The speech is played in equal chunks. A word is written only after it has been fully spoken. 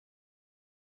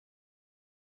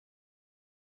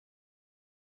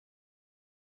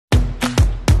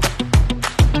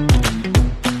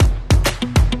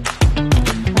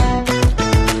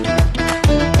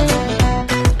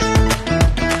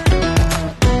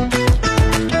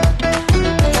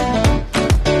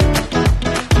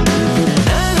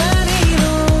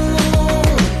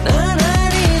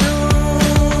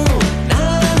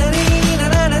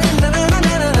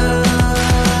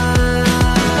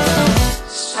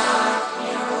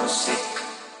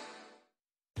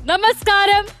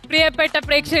നമസ്കാരം പ്രിയപ്പെട്ട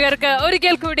പ്രേക്ഷകർക്ക്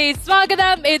ഒരിക്കൽ കൂടി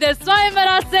സ്വാഗതം. ഇത് സ്വയംവര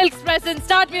സിൽക്സ് പ്രസന്റ്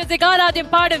സ്റ്റാർട്ട് മ്യൂസിക് ആരാധ്യം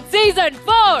പാടും season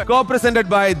 4 co-presented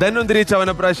by Dhanvantari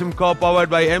ചവനപ്രാശം, co-powered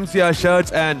by MCR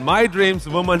Shirts and My Dreams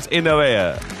Women's Innerwear.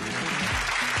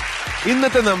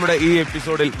 ഇന്നത്തെ നമ്മുടെ ഈ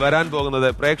എപ്പിസോഡിൽ വരാൻ പോകുന്നത്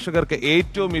പ്രേക്ഷകർക്ക്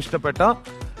ഏറ്റവും ഇഷ്ടപ്പെട്ട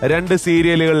 2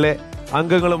 സീരിയലുകളിലെ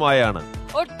അംഗങ്ങളുമായാണ്.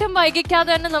 ഒട്ടും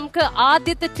വൈകിക്കാതെ തന്നെ നമുക്ക്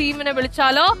ആദ്യത്തെ ടീമിനെ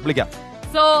വിളിച്ചാലോ? വിളിക്കാം.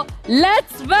 So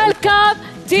let's welcome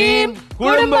team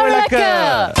Kudumbavilakku.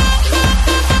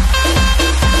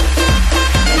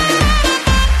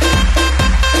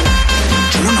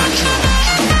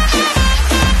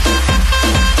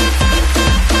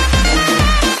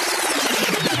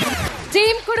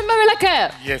 Team Kudumbavilakku,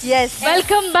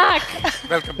 welcome back.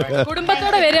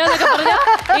 കുടുംബത്തോടെ വരിക എന്നൊക്കെ പറഞ്ഞാൽ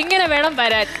ഇങ്ങനെ വേണം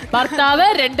വരാൻ. ഭർത്താവ്,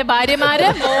 2 ഭാര്യമാര്,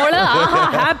 മോള്,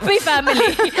 ഹാപ്പി ഫാമിലി,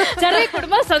 ചെറിയ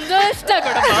കുടുംബം, സന്തോഷ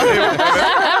കുടുംബം.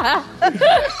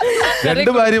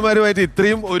 2 ഭാര്യമാരുമായിട്ട്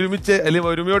ഇത്രയും ഒരുമിച്ച്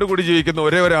അല്ലെങ്കിൽ ഒരുമയോട് കൂടി ജീവിക്കുന്ന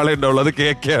ഒരേ ഒരാളെ ഉണ്ടാവുള്ളൂ, അത്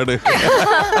കേക്കാണ്.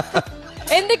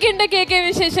 എന്തൊക്കെയുണ്ട് കേക്ക്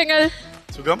വിശേഷങ്ങൾ?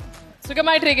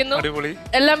 സുഖമായിട്ടിരിക്കുന്നു.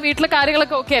 എല്ലാം വീട്ടിലെ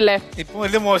കാര്യങ്ങളൊക്കെ ഓക്കെ അല്ലേ?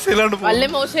 വലിയ മോശമില്ലാണ്ട്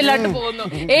പോകുന്നു.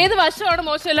 ഏത് വശമാണ്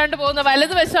മോശമില്ലാണ്ട് പോകുന്നത്?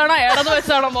 വലത് വശമാണോ ഇടത്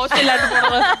വശമാണോ മോശമില്ലാണ്ട്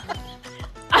പോകുന്നത്?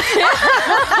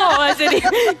 ശരി,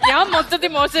 ഞാൻ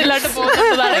മൊത്തത്തിൽ മോശമില്ലാണ്ട്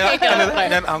പോകുന്നതാണ്.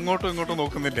 ഞാൻ അങ്ങോട്ടും ഇങ്ങോട്ടും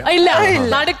നോക്കുന്നില്ല. ഇല്ല,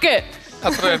 നടുക്ക്.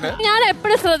 ഞാൻ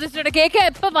എപ്പോഴും ശ്രദ്ധിച്ചിട്ടുണ്ട്, കേക്ക്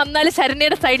എപ്പോ വന്നാലും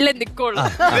ശരണ്യയുടെ സൈഡിലേ നിക്കുള്ളൂ.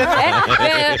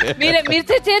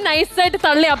 മിർച്ചയെ നൈസായിട്ട്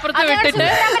തള്ളി അപ്പുറത്ത് വിട്ടിട്ട്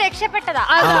രക്ഷപ്പെട്ടതാ.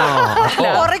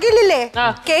 പുറകിലില്ലേ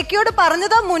കേക്കിയോട്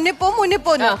പറഞ്ഞതാ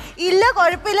മുന്നിപ്പോന്നു. ഇല്ല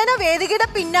കുഴപ്പമില്ല, വേദികയുടെ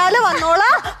പിന്നാലെ വന്നോളാ,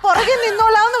 പുറകിൽ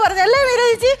നിന്നോളാന്ന് പറഞ്ഞല്ലേ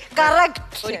വിരചി. കറക്റ്റ്.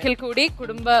 ഒരിക്കൽ കൂടി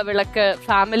കുടുംബ വിളക്ക്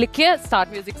ഫാമിലിക്ക്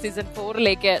സ്റ്റാർട്ട് മ്യൂസിക് സീസൺ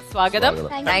 4ലേക്ക് സ്വാഗതം.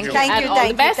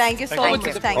 Thank you so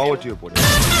much.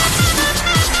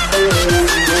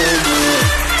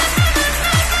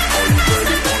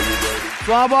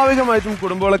 സ്വാഭാവികമായിട്ടും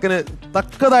കുടുംബവിളക്കിന്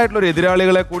തക്കതായിട്ടുള്ള ഒരു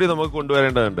എതിരാളികളെ കൂടി നമുക്ക്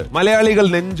കൊണ്ടുവരേണ്ടതുണ്ട്. മലയാളികൾ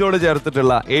നെഞ്ചോട്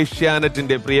ചേർത്തിട്ടുള്ള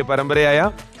ഏഷ്യാനെറ്റിന്റെ പ്രിയ പരമ്പരയായ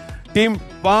ടീം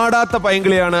പാടാത്ത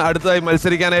പൈങ്കിളിയാണ് അടുത്തതായി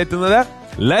മത്സരിക്കാനെത്തുന്നത്.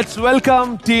 ലെറ്റ്സ് വെൽക്കം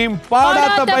ടീം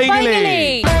പാടാത്ത പൈങ്കിളി.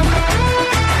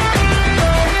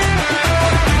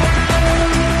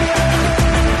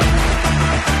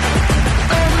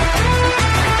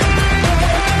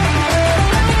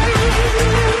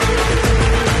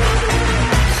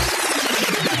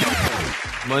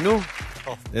 മനു,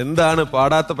 എന്താണ്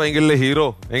പാടാത്ത പൈങ്കിളിലെ ഹീറോ?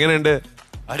 എങ്ങനെയുണ്ട്?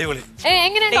 അടിപൊളി.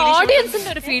 എങ്ങനെയുണ്ട് ഓഡിയൻസിന്റെ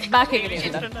ഒരു ഫീഡ്ബാക്ക്?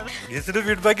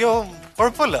 ഫീഡ്ബാക്ക്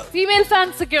കുഴപ്പമില്ല. ഫീമെയിൽ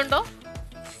ഫാൻസ് ഒക്കെ ഉണ്ടോ?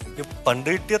 പണ്ട്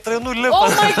കിട്ടിയ അത്രയൊന്നും ഇല്ല.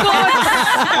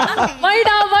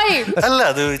 അല്ല,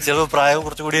 അത് ചിലപ്പോ പ്രായം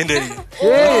കുറച്ചുകൂടി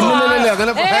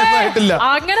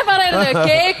അങ്ങനെ പറയരുത്.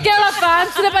 കേക്കുള്ള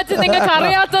ഫാൻസിനെ പറ്റി നിങ്ങൾക്ക്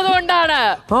അറിയാത്തത് കൊണ്ടാണ്.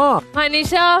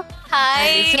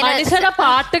 മനുഷ്യയുടെ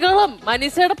പാട്ടുകളും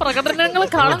മനുഷ്യയുടെ പ്രകടനങ്ങളും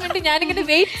കാണാൻ വേണ്ടി ഞാനിങ്ങനെ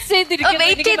വെയിറ്റ്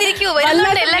ചെയ്തിരിക്കും.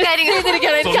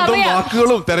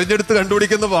 വാക്കുകളും തെരഞ്ഞെടുത്ത്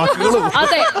കണ്ടുപിടിക്കുന്ന വാക്കുകളും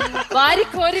അതെ,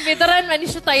 വാരിക്കോരി വിതറാൻ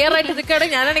മനുഷ്യ തയ്യാറായിട്ട് നിൽക്കുകയാണ്.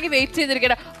 ഞാനാണെങ്കിൽ വെയിറ്റ്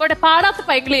ചെയ്തിരിക്കണം. അവിടെ പാടാത്ത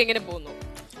പൈങ്കിളി എങ്ങനെ പോകുന്നു?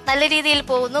 നല്ല രീതിയിൽ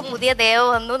പോകുന്നു. പുതിയ ദേവ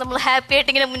വന്നു, നമ്മൾ ഹാപ്പി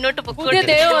ആയിട്ട് ഇങ്ങനെ മുന്നോട്ട് പോകും. പുതിയ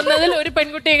ദേവ വന്നതിൽ ഒരു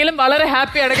പെൺകുട്ടിയെങ്കിലും വളരെ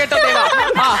ഹാപ്പിയാണ് കേട്ടോ ദേവ.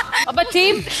 അപ്പൊ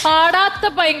ടീം പാടാത്ത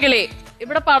പൈങ്കിളി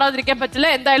ഇവിടെ പാടാതിരിക്കാൻ പറ്റില്ല,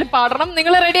 എന്തായാലും പാടണം.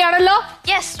 നിങ്ങൾ റെഡി ആണല്ലോ?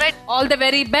 Yes, ready. All the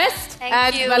very best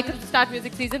and welcome to start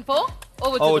music season 4.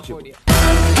 Over to the podium.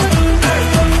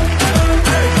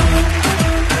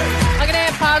 അങ്ങനെ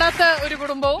പാടാത്ത ഒരു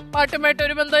കുടുംബവും പാട്ടുമായിട്ട്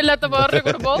ഒരു ബന്ധമില്ലാത്ത വേറൊരു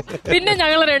കുടുംബവും, പിന്നെ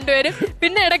ഞങ്ങൾ 2 പേരും,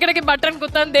 പിന്നെ ഇടയ്ക്കിടയ്ക്ക് ബട്ടൺ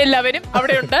കുത്താൻ എല്ലാവരും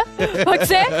അവിടെയുണ്ട്.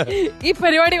 പക്ഷേ ഈ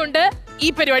പരിപാടി കൊണ്ട് ഈ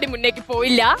പരിപാടി മുന്നേക്ക്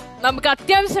പോയില്ല. നമുക്ക്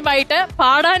അത്യാവശ്യമായിട്ട്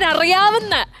പാടാൻ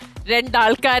അറിയാവുന്ന 2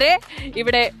 ആൾക്കാരെ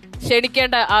ഇവിടെ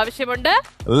ക്ഷണിക്കേണ്ട ആവശ്യമുണ്ട്.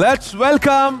 Let's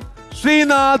welcome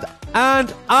Sreenath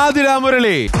and Athira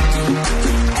Murali.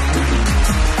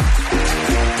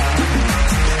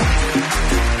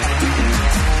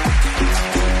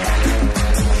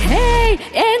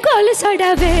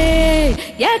 சொடவே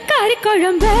ஏக்காரி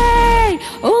குழம்பே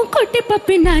உன் குட்டி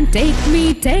பப்பி நான் டேக்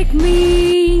மீ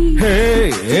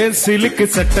ஏன் சிலுக்கு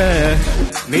சட்ட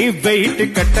நீ வெயிட்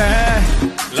கட்ட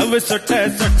லவ் சொட்ட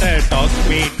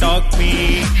டாக் மீ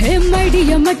ஹே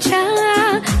மடிய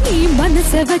மச்சான் நீ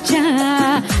மனச வச்சா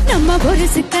நம்ம ஒரு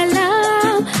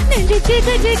சிக்கலாம் நெஞ்சு ஜிக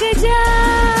ஜிகஜா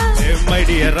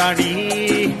மடிய ராணி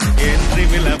என்று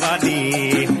விலவாணி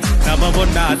நம்ம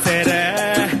ஒன்னா சேர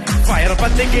ஃபயர்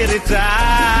பத்திக்கிருச்சா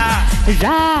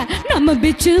நம்ம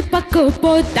பிச்சு பக்கு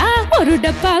போத்தா ஒரு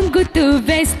டப்பாங்குத்து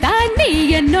வேஸ்தா நீ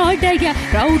என்னோடைய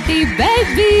rowdy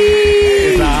baby.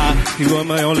 You are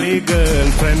my only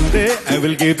girlfriend. I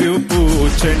will give you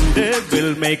pooch and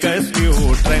will make us new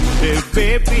trend,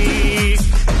 baby.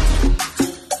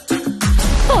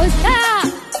 Posta,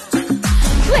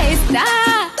 வேஸ்தா,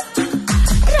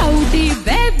 rowdy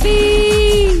baby.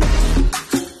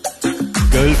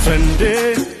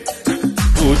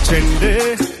 പൂച്ചെണ്ട്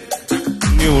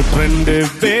new trend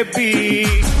baby.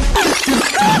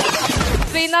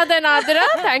 Sreenathan Athira,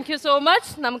 thank you so much.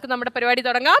 നമുക്ക് നമ്മുടെ പരിപാടി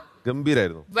തുടങ്ങാം.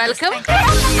 ഗംഭീരായിരുന്നു. വെൽക്കം.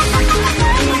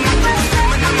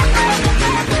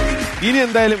 ഇനി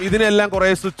എന്തായാലും ഇതിനെല്ലാം കുറെ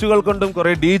സ്വിച്ചുകൾ കൊണ്ടും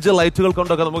കുറെ DJ ലൈറ്റുകൾ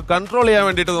കൊണ്ടൊക്കെ നമുക്ക് കൺട്രോൾ ചെയ്യാൻ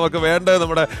വേണ്ടിയിട്ട് നമുക്ക് വേണ്ടത്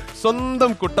നമ്മുടെ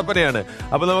സ്വന്തം കുട്ടപ്പനെയാണ്.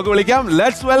 അപ്പൊ നമുക്ക് വിളിക്കാം.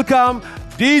 Let's welcome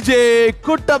DJ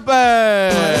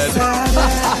Kuttappan.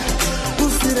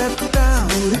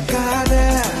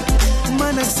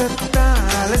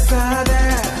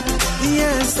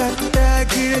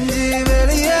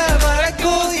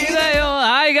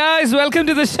 Hi guys, welcome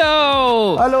to the show.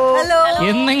 Hello.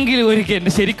 എന്നെങ്കിലും ഒരിക്കൽ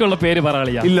എന്റെ ശരിക്കുള്ള പേര്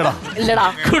പറയാ. ഇല്ലടാ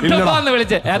കുട്ടപ്പാന്ന്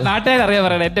വിളിച്ച് നാട്ടുകാർ അറിയാൻ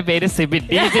പറയണ എന്റെ പേര് സിബിൻ.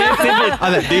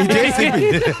 അതെ, DJ സിബിൻ.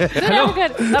 ഹലോ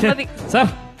സാർ,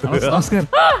 നമസ്കാരം.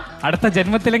 അടുത്ത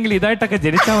ജന്മത്തിലെങ്കിൽ ഇതായിട്ടൊക്കെ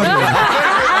ജനിച്ചാൽ മതി.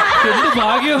 എന്ത്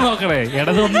ഭാഗ്യം നോക്കണേ,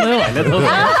 ഇടതൊന്ന്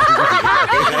വലതൊന്ന്.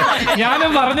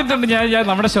 ഞാനും പറഞ്ഞിട്ടുണ്ട്, ഞാൻ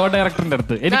നമ്മുടെ ഷോ ഡയറക്ടറിന്റെ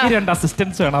അടുത്ത് എനിക്ക് 2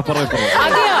 അസിസ്റ്റൻസ് വേണം. അപ്പുറം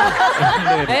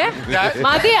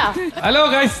ഹലോ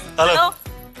ഗൈസ്.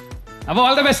 അപ്പൊ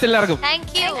ഓൾ ദ ബെസ്റ്റ് എല്ലാവർക്കും.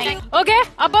 ഓക്കെ,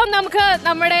 അപ്പൊ നമുക്ക്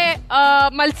നമ്മുടെ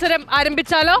മത്സരം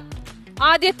ആരംഭിച്ചാലോ?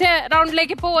 ആദ്യത്തെ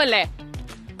റൗണ്ടിലേക്ക് പോവല്ലേ?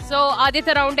 സോ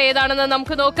ആദ്യത്തെ റൗണ്ട് ഏതാണെന്ന്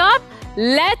നമുക്ക് നോക്കാം.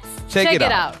 Let's check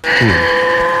it out.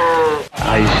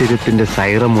 ഐശ്വര്യത്തിന്റെ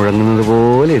Sairam മുഴങ്ങുന്നത്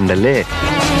പോലെ ഉണ്ടല്ലേ.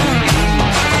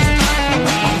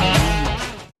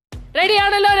 റെഡി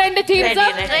ആണല്ലോ 2 ടീംസ്?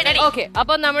 ഓക്കെ,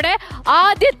 അപ്പൊ നമ്മുടെ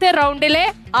ആദ്യത്തെ റൗണ്ടിലെ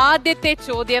ആദ്യത്തെ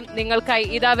ചോദ്യം നിങ്ങൾക്കായി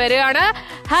ഇതാ വരികയാണ്.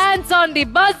 Hands on the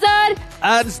buzzer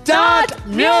and start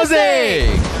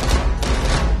music.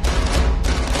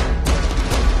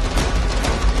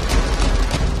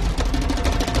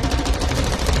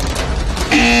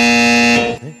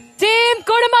 Team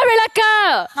Kudumbavilakku.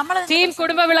 Team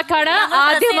കുടുംബവിളക്കാണ്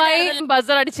ആദ്യമായി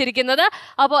ബസർ അടിച്ചിരിക്കുന്നത്.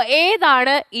 അപ്പൊ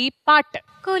ഏതാണ് ഈ പാട്ട്?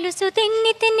 കൊലുസു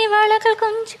തെന്നി തെന്നി വളകൾ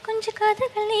കൊഞ്ചു കൊഞ്ചു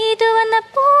കഥകൾ ഇത് വന്ന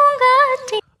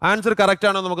പൂങ്കാറ്റ്. ആൻസർ കറക്റ്റ്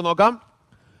ആണോ നമുക്ക് നോക്കാം.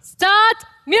 Start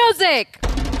music.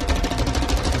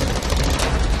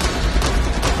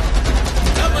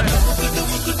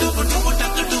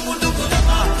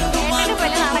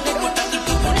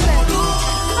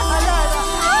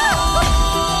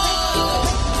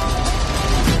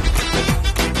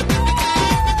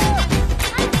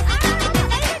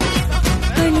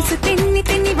 കൊലുസു തെന്നി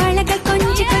തെന്നി വളകൾ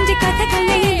കൊഞ്ചു കൊഞ്ചു കഥകൾ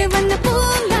ഇത് വന്ന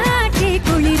പൂങ്കാറ്റ്.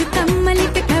 കുളിരു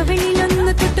കമ്മലിട്ട്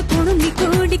കവളിലൊന്ന് തൊട്ട് കുണുങ്ങി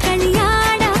കൂടി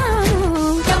കളിയാടാമോ?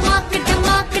 ഡമാക്ക്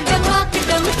ഡമാക്ക് ഡമാക്ക്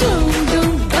Dum dome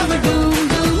dome ഡമ dome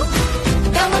dome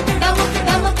ഡമക്ക് ഡമക്ക്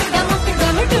ഡമക്ക് ഡമക്ക്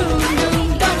ഡമ dome dome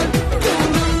ഡമ dome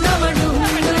dome ഡമ dome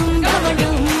dome ഡമ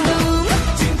dome dome.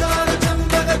 ചിന്താര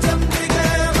ചമ്പക ചമ്പികേ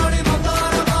മണി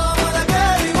മന്ദാര മാമല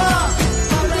കേരിവാ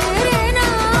ദേരനാ.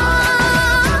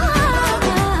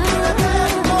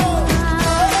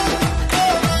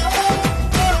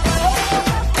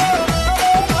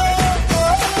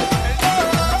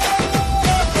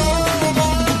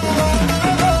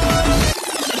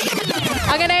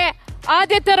 അങ്ങനെ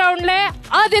ആദ്യത്തെ റൗണ്ടിലെ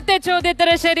ആദ്യത്തെ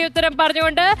ചോദ്യത്തിന് ശരി ഉത്തരം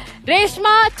പറഞ്ഞുകൊണ്ട് രേഷ്മ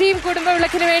ടീം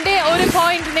കുടുംബവിളക്കിന് വേണ്ടി 1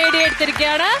 പോയിന്റ്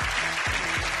നേടിയെടുത്തിരിക്കുകയാണ്.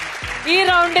 ഈ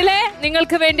റൗണ്ടിലെ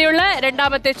നിങ്ങൾക്ക് വേണ്ടിയുള്ള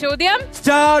രണ്ടാമത്തെ ചോദ്യം.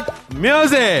 Start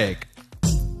music.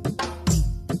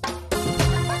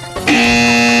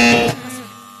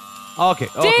 ഓക്കെ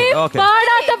ടീം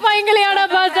പാടാത്ത പൈങ്കിളിയാണ്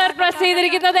ബസർ പ്രസ്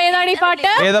ചെയ്തിരിക്കുന്നത്. ഏതാണ് ഈ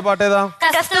പാട്ട്? ഏതാ പാട്ട്? ഏതാ?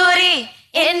 കസ്തൂരി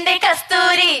എന്റെ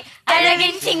കസ്തൂരി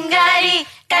അഴകിൻ ചിങ്കാരി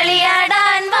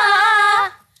കളിയാടാൻ വാ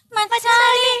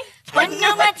മച്ചാനി പൊന്നു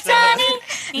മച്ചാനി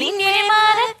നിന്നെ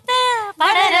മാറത്ത്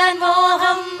പടരാൻ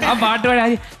മോഹം. ആ പാട്ട്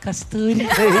പാടി കസ്തൂരി.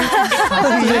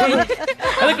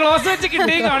 അത് ക്ലോസ് വെച്ച്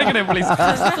കിട്ടി കാണിക്കണേ പ്ലീസ്.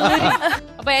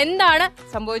 അപ്പൊ എന്താണ്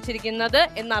സംഭവിച്ചിരിക്കുന്നത്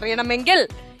എന്നറിയണമെങ്കിൽ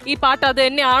ഈ പാട്ട് അത്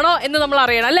തന്നെയാണോ എന്ന് നമ്മൾ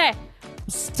അറിയണം അല്ലേ?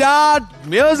 Start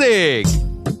music.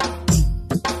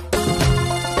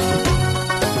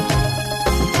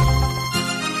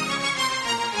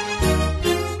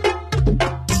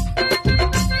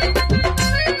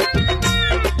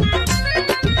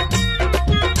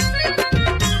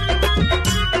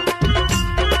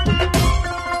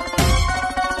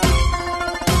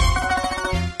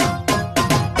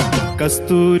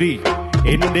 കസ്തൂരി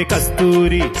എന്റെ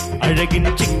കസ്തൂരി അഴകിൻ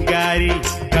ചിങ്കാരി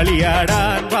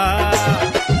കളിയാടാൻ വാ.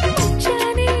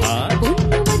 മച്ചാനെ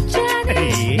പൊന്നു മച്ചാനെ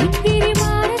നിന്റെ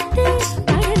മാറത്ത്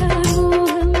പടരാൻ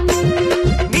മോഹം.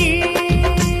 നീ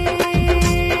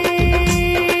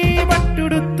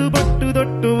പട്ടുടുത്തു പട്ടു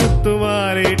തൊട്ടു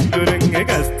മുത്തുമാറിട്ടുരങ്ങ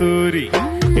കസ്തൂരി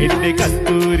എന്റെ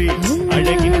കസ്തൂരി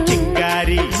അഴകിൻ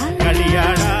ചിങ്കാരി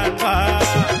കളിയാടാൻ വാ.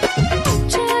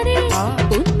 മച്ചാനെ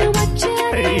പൊന്നു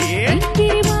മച്ചാനെ നിന്റെ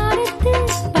മാറത്ത്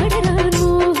പടരാൻ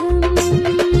മോഹം.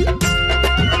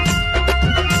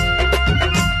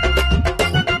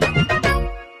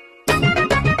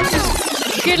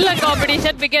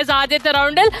 ബിക്കോസ് ആദ്യത്തെ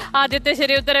റൗണ്ടിൽ ആദ്യത്തെ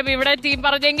ശരി ഉത്തരം ഇവിടെ ടീം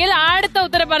പറഞ്ഞെങ്കിൽ അടുത്ത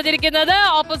ഉത്തരം പറഞ്ഞിരിക്കുന്നത്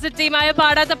ഓപ്പോസിറ്റ് ടീമായ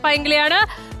പാടാത്ത പൈങ്കിളിയാണ്.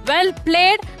 Well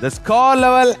played. The score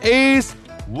level is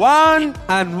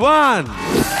 1-1.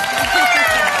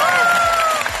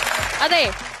 അതെ,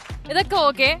 ഇതൊക്കെ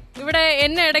ഓക്കെ. ഇവിടെ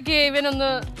എന്നെ ഇടയ്ക്ക്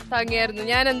ഇവനൊന്ന് താങ്ങിയായിരുന്നു.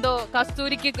 ഞാൻ എന്തോ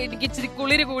കസ്തൂരിക്ക് എനിക്ക് ഇച്ചിരി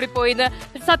കുളിര് കൂടി പോയിന്ന്.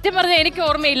 സത്യം പറഞ്ഞാൽ എനിക്ക്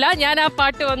ഓർമ്മയില്ല. ഞാൻ ആ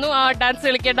പാട്ട് വന്നു, ആ ഡാൻസ്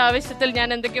കളിക്കേണ്ട ആവശ്യത്തിൽ ഞാൻ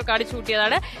എന്തൊക്കെയോ കാണിച്ചു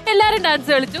കൂട്ടിയതാണ്. എല്ലാരും ഡാൻസ്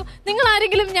കളിച്ചു. നിങ്ങൾ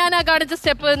ആരെങ്കിലും ഞാൻ ആ കാണിച്ച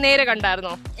സ്റ്റെപ്പ് നേരെ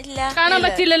കണ്ടായിരുന്നോ? കാണാൻ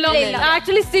പറ്റില്ലല്ലോ.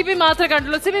 ആക്ച്വലി സിബി മാത്രമേ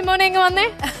കണ്ടുള്ളൂ. സിബി മോനെ ഇങ്ങ് വന്നേ.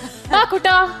 ആ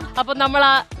കുട്ടാ. അപ്പൊ നമ്മൾ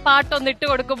ആ പാട്ടൊന്ന് ഇട്ട്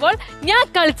കൊടുക്കുമ്പോൾ ഞാൻ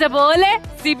കളിച്ച പോലെ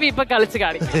സിബി ഇപ്പൊ കളിച്ച്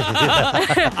കാണിക്കും.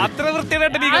 അത്ര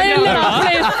വൃത്തിയായിട്ട്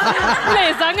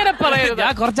അങ്ങനെ പറയരുത്.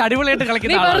 ഞാൻ കുറച്ച് അടിപൊളിയായിട്ട് നീ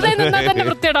കളിക്കുന്ന വെറുതെ നിന്നാൽ തന്നെ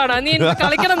വൃത്തിയായിട്ടാണ്. നീ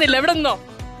കളിക്കണമെന്നില്ല. എവിടെ നിന്നോ.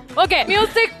 Okay,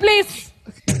 music please.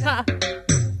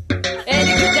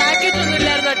 എനിക്ക് ജാക്കറ്റ് ഒന്നും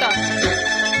ഇല്ലായിരുന്നു കേട്ടോ.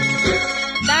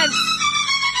 ഡാൻസ്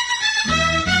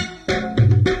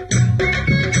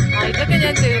ഇതൊക്കെ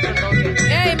ഞാൻ ചെയ്തിട്ടുണ്ട്.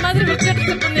 ഓക്കെ, ഇമാതിരി വൃത്തിയായിട്ട്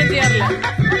സ്റ്റെപ്പൊന്നും ഞാൻ ചെയ്യാറില്ല.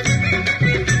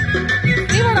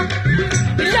 നീ വേണം.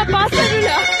 ഇല്ല, പാസ്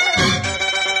തരില്ല.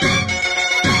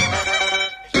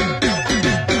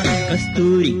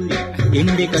 കസ്തൂരി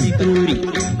എന്റെ കസ്തൂരി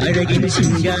അഴകിൻ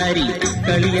ശിങ്കാരി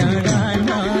കളിയാടാൻ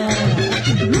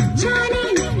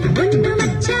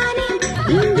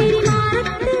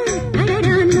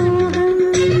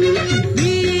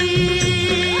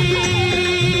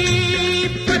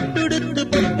പട്ടുടുത്ത്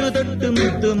പൊട്ടുതൊട്ട്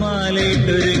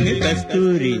മുത്തുമാലയിട്ടൊരുങ്ങ്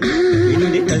കസ്തൂരി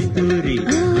എന്റെ കസ്തൂരി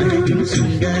അഴകിൻ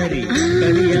ശിങ്കാരി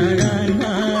കളിയാടാൻ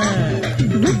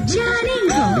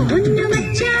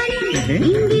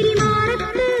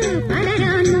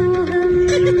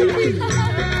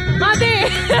അതെ.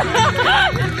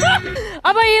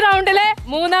 അപ്പൊ ഈ റൗണ്ടിലെ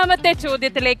മൂന്നാമത്തെ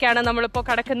ചോദ്യത്തിലേക്കാണ് നമ്മളിപ്പോ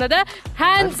കടക്കുന്നത്.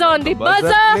 Hands on the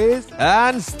buzzer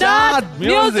and start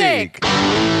music.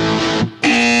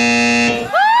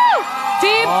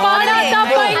 Team പാടാത്ത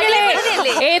പൈങ്കിളി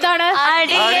ഏതാണ്?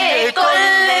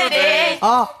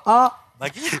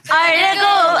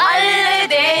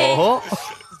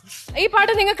 ഈ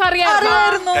പാട്ട് നിങ്ങൾക്ക്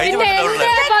അറിയാമായിരുന്നു. പിന്നെ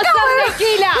എന്റെ ബസർ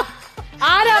ഞെക്കിയില്ല.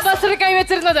 ആരാ ബസർ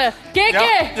കൈവച്ചിരുന്നത്?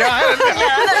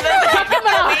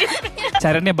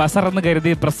 ചരണ്യ ബസർ എന്ന്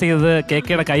കരുതി പ്രസ് ചെയ്തത്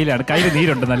കേക്കയുടെ കയ്യിലാണ്. കയ്യിൽ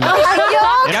നീരുണ്ട് നല്ല.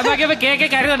 ഞാൻ നോക്കിയപ്പോ കേക്ക്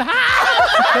കരുതുണ്ട്.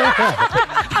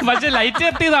 പക്ഷെ ലൈറ്റ്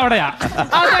കത്തിയത് അവിടെയാ.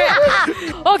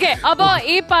 ഓക്കെ, അപ്പോ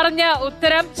ഈ പറഞ്ഞ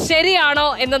ഉത്തരം ശരിയാണോ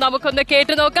എന്ന് നമുക്കൊന്ന്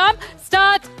കേട്ടു നോക്കാം.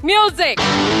 Start music.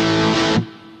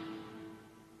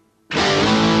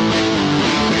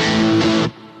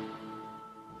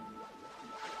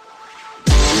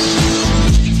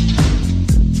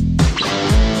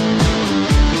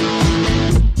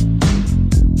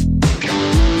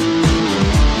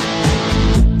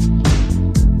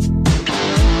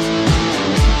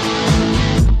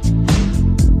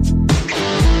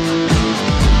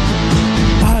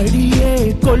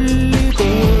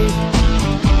 കൊല്ലുതേ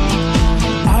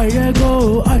അഴകോ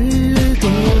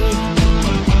അല്ലുതേ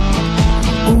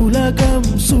ഉലകം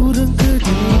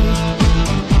സുരുங்குതേ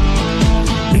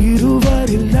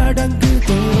ഇരുവരിൽ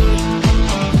അടங்குതേ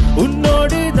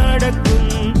ഉന്നോട് നടക്കും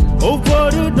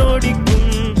ഒவ்வொரு நொடிக்கும்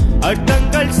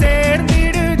அட்டங்கள்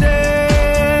சேர்ந்திடுதே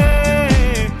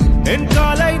என்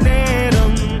காலை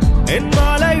நேரம் என்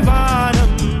மாலை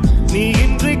வானம் நீ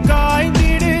இன்றி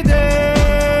காய்ந்திடுதே.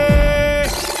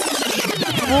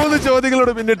 3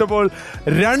 ചോദ്യങ്ങളോട് പിന്നിട്ടപ്പോൾ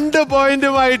 2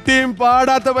 പോയിന്റുമായി ടീം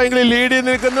പാടാത്ത പൈങ്കിളി ലീഡ് ചെയ്ത്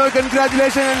നിൽക്കുന്നു.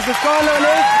 കൺഗ്രാറ്റുലേഷൻസ്.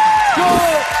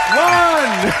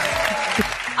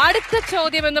 അടുത്ത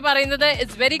ചോദ്യം എന്ന് പറയുന്നത്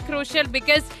ഇറ്റ്സ് വെരി ക്രൂഷ്യൽ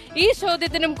ബിക്കോസ് ഈ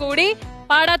ചോദ്യത്തിനും കൂടി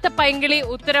പാടാത്ത പൈങ്കിളി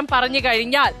ഉത്തരം പറഞ്ഞു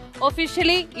കഴിഞ്ഞാൽ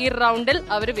ഒഫീഷ്യലി ഈ റൗണ്ടിൽ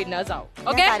അവർ വിന്നേഴ്സ് ആവും.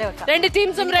 ഓക്കെ, 2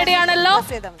 ടീംസും റെഡി ആണല്ലോ?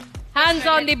 Hands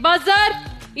on the buzzer.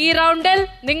 ഈ റൗണ്ടിൽ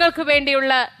നിങ്ങൾക്ക്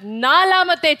വേണ്ടിയുള്ള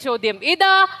 4ാമത്തെ ചോദ്യം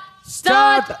ഇതാ.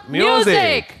 Start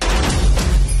music.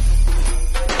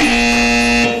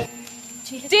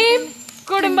 ടീം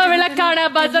കുടുംബ വിളക്കാണ്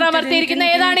ബസർ അമർത്തിയിരിക്കുന്നത്.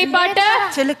 ഏതാണ് ഈ പാട്ട്?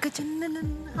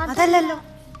 അതല്ലല്ലോ.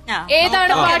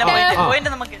 ഏതാണ് പാട്ട്?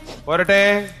 പോരട്ടെ.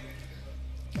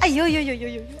 അയ്യോ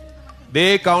ദേ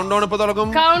കൗണ്ട് ഡൗൺ ഇപ്പൊ തുടങ്ങും.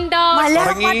 കൗണ്ട് ഡൗൺ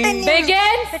തുടങ്ങി.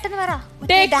 ബിഗിൻ. പെട്ടെന്ന് പറ.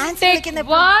 ടേക്ക് ഡാൻസ് ടേക്ക് കളിക്കുന്ന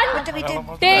 1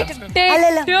 take take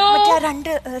 2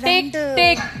 take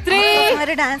take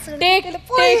 3 dance take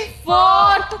take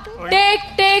 4 take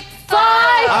take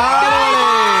 5.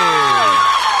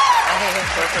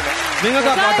 നിങ്ങൾക്ക്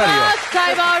ആ പാട്ടറിയോ?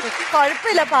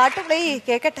 കുഴപ്പമില്ല, പാട്ട് പ്ലേ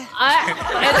കേക്കട്ടെ.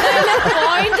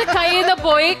 പോയിന്റ് കയ്യിൽ നിന്ന്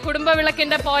പോയി.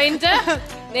 കുടുംബവിളക്കിന്റെ പോയിന്റ്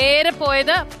നേരെ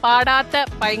പോയത് പാടാത്ത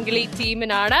പൈങ്കിളി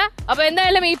ടീമിനാണ്. അപ്പൊ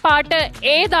എന്തായാലും ഈ പാട്ട്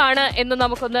ഏതാണ് എന്ന്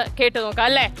നമുക്കൊന്ന് കേട്ടു നോക്കാം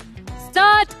അല്ലേ?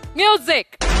 Start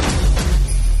music.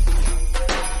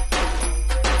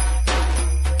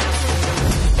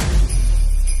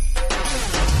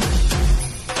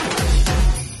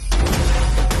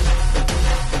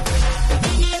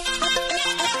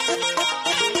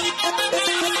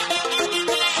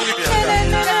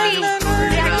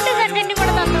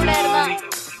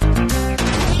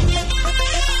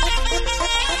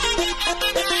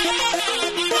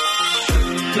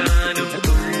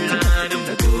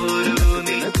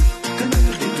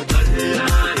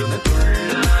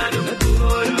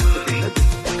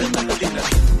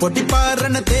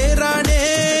 തേരാണേ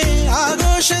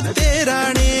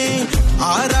ആഘോഷത്തേരാണേ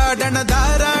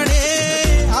ആരാടണതാരാണേ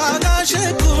ആകാശ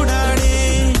കൂടാണേ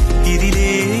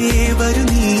ഇതിലേ വരു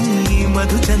നീ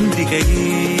മധുചന്ദ്രികയേ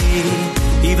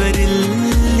ഇവരിൽ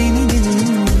ഇനി നിൻ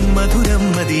മധുരം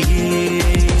മതിയേ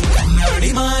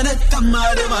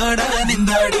കണ്ണാടിമാനത്തമ്മാനമാടാൻ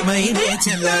എന്താടി മൈനെ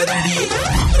ചെല്ലാതടി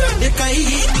കൈ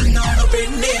നിന്നാണ്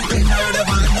പെണ്ണെ പെണ്ണാട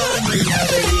വാങ്ങാൻ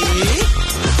വയ്യാതടി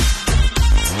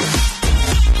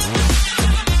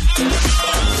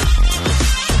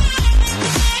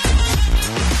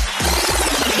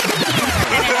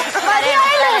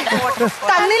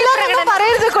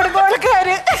പറയരുത്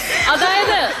കുടുംബക്കാര്.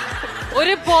 അതായത്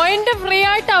ഒരു പോയിന്റ് ഫ്രീ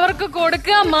ആയിട്ട് അവർക്ക്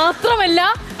കൊടുക്കുക മാത്രമല്ല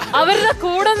അവരുടെ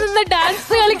കൂടെ നിന്ന്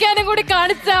ഡാൻസ് കളിക്കാനും കൂടി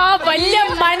കാണിച്ച ആ വലിയ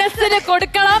മനസ്സിന്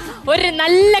കൊടുക്കണം ഒരു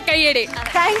നല്ല കയ്യടി.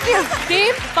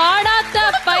 ടീം പാടാത്ത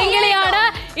പൈങ്കിളിയാണ്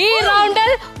ഈ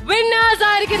റൗണ്ടിൽ വിന്നേഴ്സ്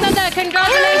ആയിരിക്കുന്നത്.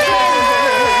 കൺഗ്രാറ്റുലേഷൻസ്.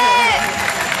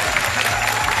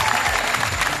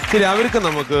 ശരി, അവർക്ക്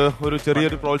നമുക്ക് ഒരു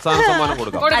ചെറിയൊരു പ്രോത്സാഹന സമ്മാനം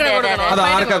കൊടുക്കാം. അത്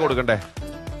ആർക്കാ കൊടുക്കണ്ടേ?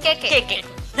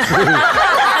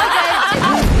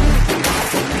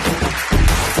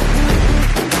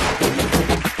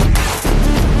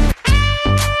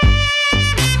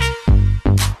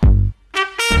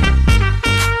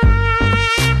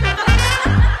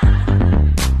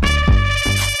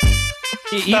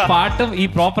 ഈ പാട്ടും ഈ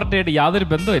പ്രോപ്പർട്ടി ആയിട്ട് യാതൊരു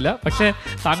ബന്ധവുമില്ല. പക്ഷെ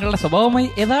താങ്കളുടെ സ്വഭാവമായി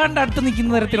ഏതാണ്ട് അടുത്ത്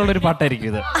നിൽക്കുന്ന തരത്തിലുള്ള ഒരു പാട്ടായിരിക്കും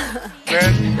ഇത്.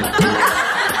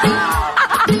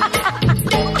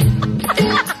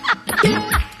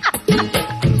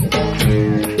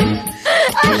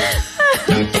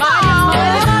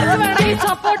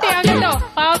 സപ്പോർട്ട് ചെയ്യാൻ കേട്ടോ.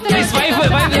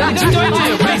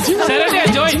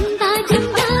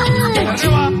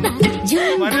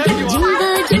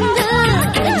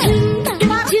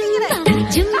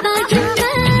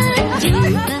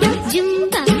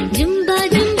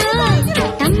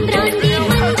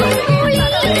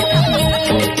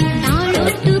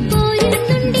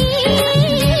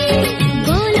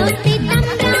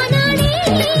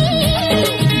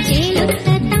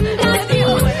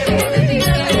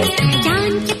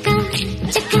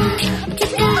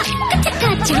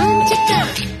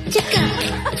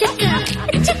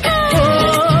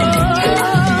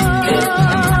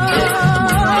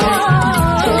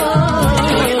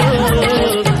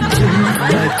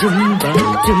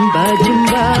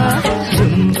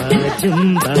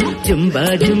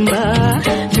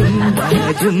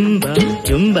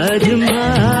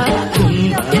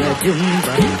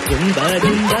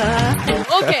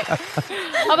 ഓക്കെ,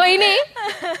 അപ്പൊ ഇനി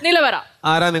നിലവറ.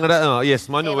 ആരാ നിങ്ങളുടെ? യെസ്,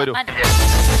 മനു വരൂ.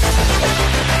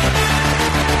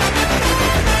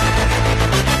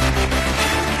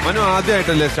 മനു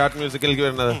ആദ്യമായിട്ടല്ലേ സ്റ്റാർട്ട് മ്യൂസിക്കിലേക്ക്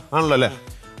വരുന്നത്? ആണല്ലോ അല്ലേ?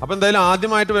 അപ്പൊ എന്തായാലും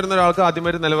ആദ്യമായിട്ട് വരുന്ന ഒരാൾക്ക്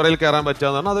ആദ്യമായിട്ട് നിലവറയിൽ കയറാൻ പറ്റുക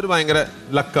എന്ന് അതൊരു ഭയങ്കര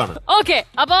ലക്കാണ്. ഓക്കെ,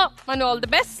 അപ്പൊ മനു ഓൾ ദി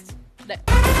ബെസ്റ്റ്.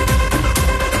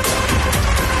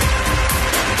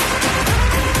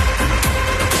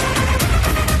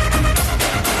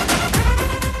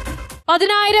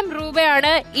 10,000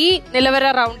 രൂപയാണ് ഈ നിലവര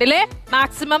റൗണ്ടിലെ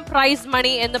മാക്സിമം പ്രൈസ്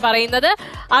മണി എന്ന് പറയുന്നത്.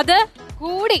 അത്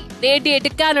കൂടി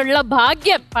നേടിയെടുക്കാനുള്ള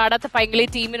ഭാഗ്യം പാടാത്ത പൈങ്കിളി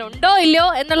ടീമിനുണ്ടോ ഇല്ലയോ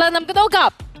എന്നുള്ളത് നമുക്ക്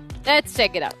നോക്കാം. Let's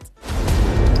check it out.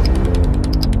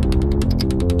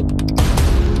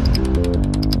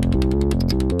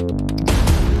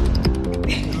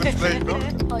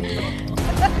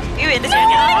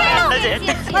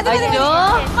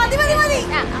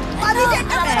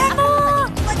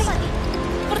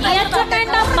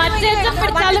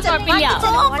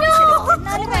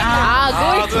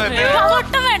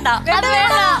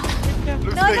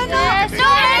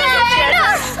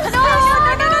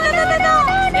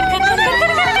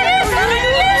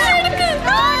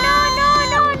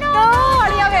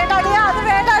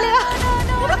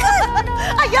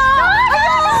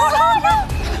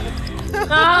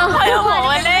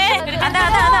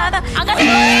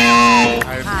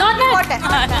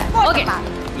 Okay.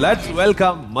 Let's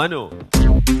welcome Manu.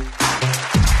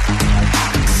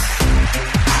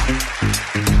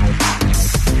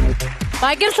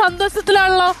 ഭയങ്കര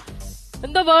സന്തോഷത്തിലാണല്ലോ.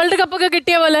 എന്തോ വേൾഡ് കപ്പ് ഒക്കെ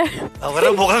കിട്ടിയ പോലെ.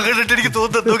 അവരുടെ മുഖം കണ്ടിട്ട് എനിക്ക്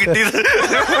തോന്നുന്നു കിട്ടിയത്.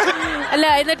 അല്ല,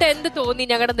 എന്നിട്ട് എന്ത് തോന്നി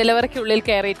ഞങ്ങളുടെ നിലവറയ്ക്കുള്ളിൽ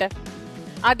കയറിയിട്ട്?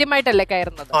 ആദ്യമായിട്ടല്ലേ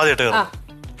കയറുന്നത്?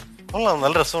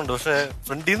 നല്ല രസമുണ്ട്. പക്ഷെ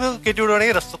ഫ്രണ്ടിൽ നിന്ന് കയറ്റി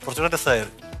വിടുവാണെങ്കിൽ കുറച്ചുകൂടെ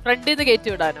രസമായത്. ഫ്രണ്ടിൽ നിന്ന് കയറ്റി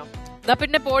വിടാനോ? എന്നാ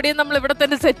പിന്നെ പോഡിയം നമ്മൾ ഇവിടെ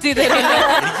തന്നെ സെറ്റ് ചെയ്ത്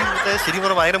ശരി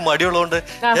പറഞ്ഞ ഭയങ്കര മടിയുള്ളതുകൊണ്ട്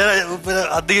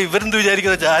അധികം ഇവരെന്ത്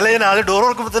വിചാരിക്കുന്നത് ഞാൻ ആദ്യം ഡോർ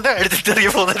തുറക്കുമ്പോ തന്നെ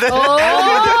എടുത്തിട്ടിറങ്ങി പോകുന്നത്.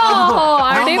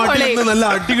 നല്ല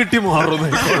അടി കിട്ടി മാറുന്നു.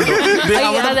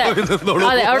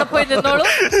 അതെ, അവിടെ പോയി നിന്നോളൂ.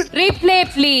 Replay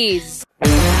please.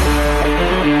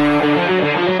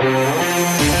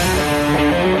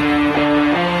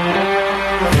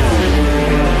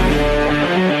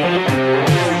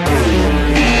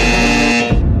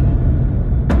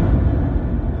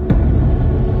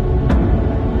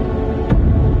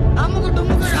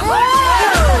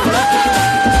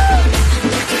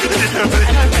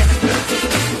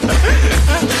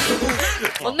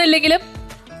 കിട്ടിയില്ലെങ്കിലും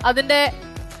അതിന്റെ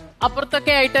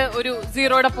അപ്പുറത്തൊക്കെ ആയിട്ട് ഒരു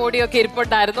സീറോയുടെ പോടിയൊക്കെ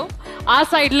ഇരിപ്പുണ്ടായിരുന്നു. ആ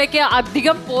സൈഡിലേക്ക്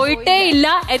അധികം പോയിട്ടേ ഇല്ല,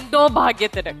 എന്തോ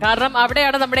ഭാഗ്യത്തിന്. കാരണം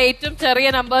അവിടെയാണ് നമ്മുടെ ഏറ്റവും ചെറിയ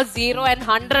നമ്പർ 0 and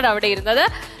 100 അവിടെ ഇരുന്നത്.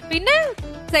 പിന്നെ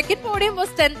സെക്കൻഡ് പോഡിയം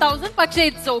വാസ് 10,000. പക്ഷെ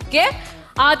ഇറ്റ്സ് ഓക്കെ.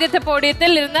 ആദ്യത്തെ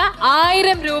പോഡിയത്തിൽ ഇരുന്ന്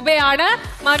 1000 രൂപയാണ്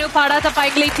മനു പാടാത്ത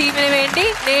പൈങ്കിളി ടീമിന് വേണ്ടി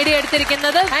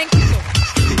നേടിയെടുത്തിരിക്കുന്നത്. Thank you.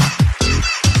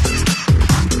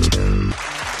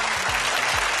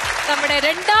 നമ്മുടെ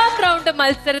രണ്ടാം റൗണ്ട്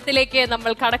മത്സരത്തിലേക്ക്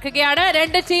നമ്മൾ കടക്കുകയാണ്.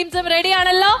 രണ്ട് ടീംസും റെഡി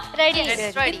ആണല്ലോ?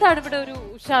 എന്താണ് ഇവിടെ ഒരു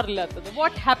ഉഷാറില്ലാത്തത്?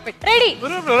 What happen?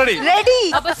 റെഡി.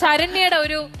 അപ്പൊ ശരണ്യയുടെ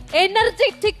ഒരു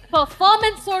എനർജറ്റിക്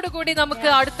പെർഫോമൻസോട് കൂടി നമുക്ക്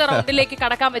അടുത്ത റൗണ്ടിലേക്ക്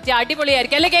കടക്കാൻ പറ്റിയ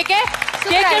അടിപൊളിയായിരിക്കും അല്ലേ കേക്കെ?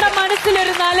 കേക്കയുടെ മനസ്സിൽ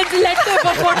ഒരു 4-5 ലട്ട്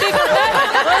ഇപ്പൊ പൊട്ടിയിട്ടുണ്ട്,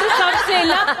 ഒരു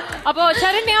സംശയമില്ല. അപ്പൊ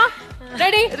Saranya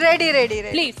ready? Ready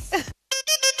please.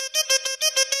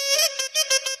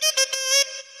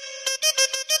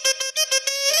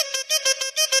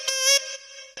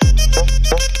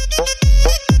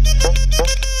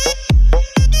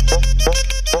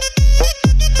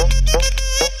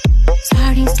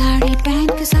 Sari पहन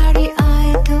के साड़ी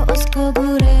आए तो उसको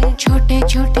घूरे, छोटे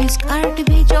छोटे स्कर्ट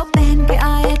भी जो पहन के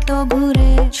आए तो घूरे।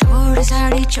 छोड़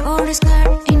साड़ी छोड़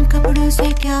स्कर्ट, इन कपड़ों से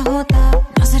क्या होता?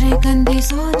 नजरें गंदी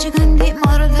सोच गंदी,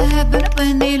 मर्द है बिन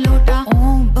पहने लोटा।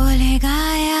 ऊ बोलेगा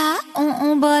या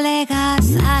ऊ बोलेगा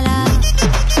साला,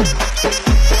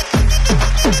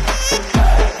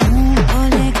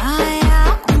 बोलेगा या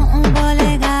ऊ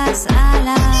बोलेगा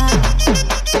साला।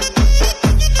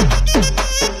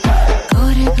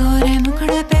 गोरे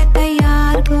मुखड़े पे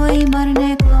तैयार कोई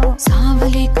मरने को,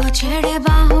 सांवली को छेड़े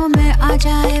बाहों में आ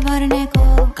जाए भरने को।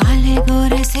 काले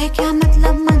गोरे से क्या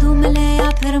मतलब, मधु मिले या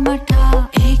फिर मठा,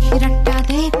 एक ही रट्टा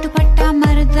देख दुपट्टा,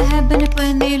 मर्द है बिन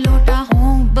पहने लोटा।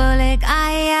 हूँ बोलेगा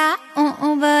या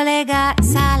बोलेगा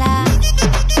साला,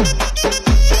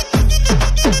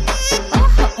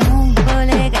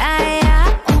 बोलेगा या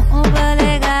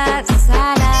बोलेगा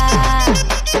साला।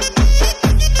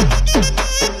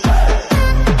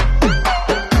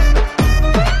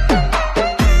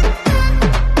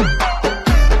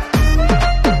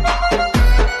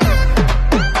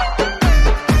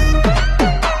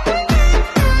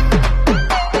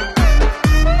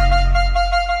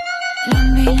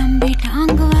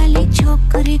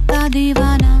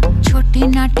 दीवाना, छोटी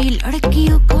नाटी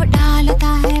लड़कियों को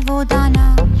डालता है वो दाना।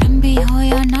 लंबी हो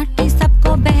या नाटी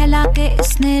सबको बहला के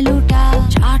इसने लूटा,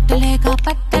 चाट लेगा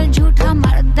पत्तल झूठा,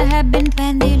 मर्द है बिन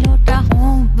पहने लोटा।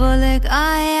 हूँ बोलेगा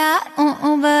या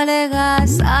बोलेगा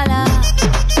साला,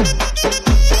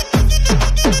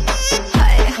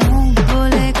 हूँ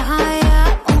बोलेगा या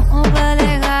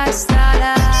बोलेगा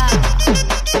साला।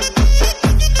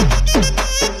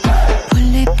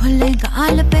 फुल्ले फुल्ले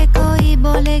गाल पे कोई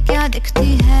बोले क्या दिखती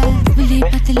है, दुबली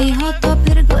पतली हो तो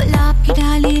फिर गुलाब की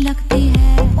डाली लगती है।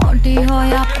 मोटी हो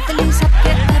या पतली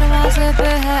सबके दरवाजे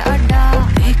पे है अड्डा,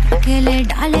 एक अकेले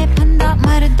डाले फंदा,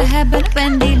 मर्द है बिन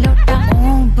पहने लोटा।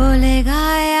 बोलेगा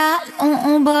या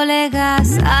बोलेगा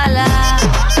साला,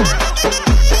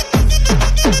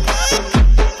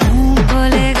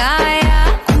 बोलेगा या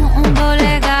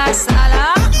बोलेगा साला।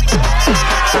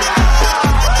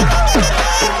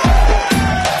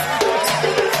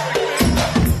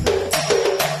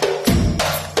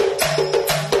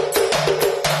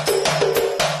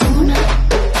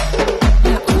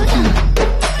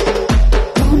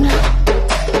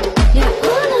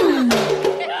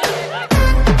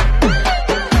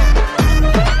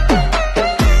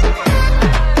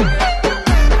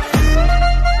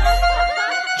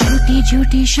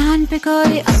 झूठी शान पे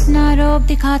कोई अपना रोब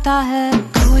दिखाता है,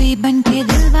 कोई बन के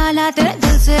दिल वाला तेरे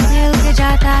दिल से खेल के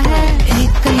जाता है।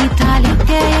 एक ही थाली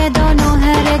के ये दोनों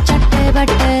है रे चट्टे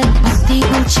बट्टे, बत्ती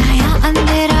को छाया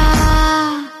अंधेरा।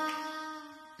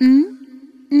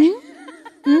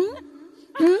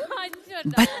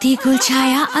 बत्ती को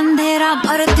छाया अंधेरा,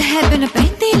 मर्द है बिन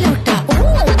पहनती लोटा।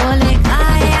 बोलेगा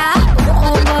या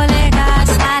बोलेगा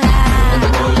साला,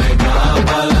 बोलेगा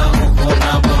बाला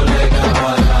ना बोलेगा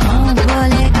बाला,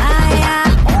 बोलेगा या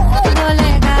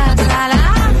बोलेगा साला,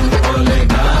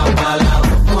 बोलेगा बाला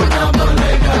ना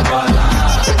बोलेगा बाला।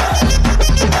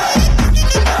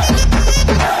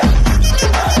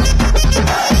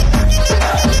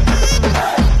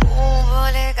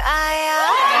 बोलेगा या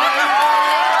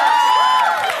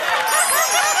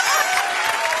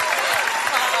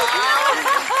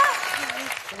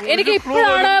എനിക്ക്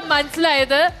ഇപ്പോഴാണ്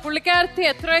മനസ്സിലായത് പുള്ളിക്കാരത്തി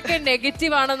എത്രയൊക്കെ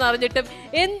നെഗറ്റീവ് ആണെന്ന് അറിഞ്ഞിട്ടും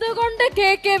എന്തുകൊണ്ട്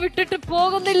കേക്കെ വിട്ടിട്ട്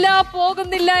പോകുന്നില്ല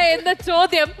എന്ന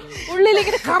ചോദ്യം ഉള്ളിൽ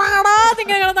ഇങ്ങനെ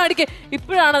കടകടാന്നിങ്ങനെ കിടന്ന് അടിക്കുക.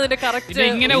 ഇപ്പോഴാണ് അതിന്റെ കറക്റ്റ്.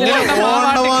 ഇങ്ങനെ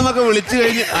വിളിച്ചു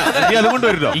കഴിഞ്ഞ്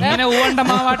ഇങ്ങനെ ഊണ്ട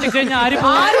മാവാട്ടി കഴിഞ്ഞാൽ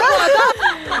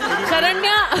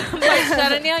Saranya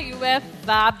Saranya, you were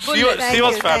fabulous. She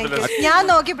was fabulous. ഞാൻ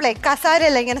നോക്കിയപ്പോഴേ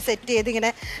കസാരല്ല ഇങ്ങനെ സെറ്റ് ചെയ്ത് ഇങ്ങനെ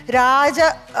രാജ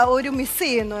ഒരു മിസ്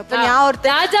ചെയ്യുന്നു. അപ്പൊ ഞാൻ ഓർത്ത്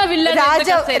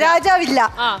രാജാവില്ല.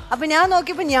 അപ്പൊ ഞാൻ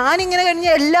നോക്കിയപ്പോ ഞാൻ ഇങ്ങനെ കഴിഞ്ഞ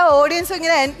എല്ലാ ഓഡിയൻസും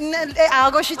ഇങ്ങനെ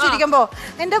ആഘോഷിച്ചിരിക്കുമ്പോ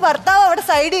എന്റെ ഭർത്താവ് അവിടെ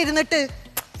സൈഡിൽ ഇരുന്നിട്ട്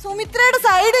സുമിത്രയുടെ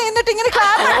സൈഡ് എന്നിട്ട് ഇങ്ങനെ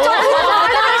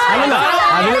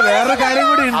അതിന് വേറൊരു കാര്യം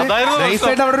കൂടി ഉണ്ട്.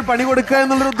 അവിടെ ഒരു പണി കൊടുക്കുക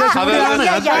എന്നുള്ള ഉദ്ദേശം.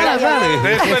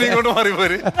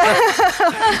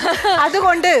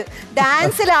 അതുകൊണ്ട്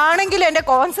ഡാൻസിലാണെങ്കിലും എന്റെ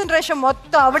കോൺസെൻട്രേഷൻ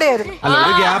മൊത്തം അവിടെയായിരുന്നു. അല്ല,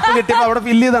 ഒരു ഗ്യാപ്പ് കിട്ടിയപ്പോ അവിടെ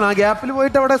ഫില്ല് ചെയ്താണ്. ആ ഗ്യാപ്പിൽ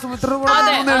പോയിട്ട് അവിടെ സുമിത്ര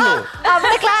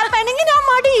അവിടെ ക്ലാപ്പ് ആണെങ്കിൽ ഞാൻ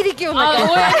മടിയിരിക്കും.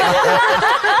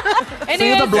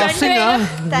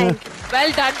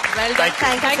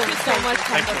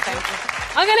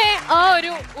 അങ്ങനെ ആ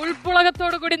ഒരു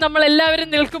ഉൾപ്പുളകത്തോടു കൂടി നമ്മൾ എല്ലാവരും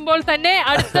നിൽക്കുമ്പോൾ തന്നെ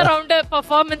അടുത്ത റൗണ്ട്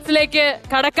പെർഫോമൻസിലേക്ക്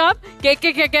കടക്കാം.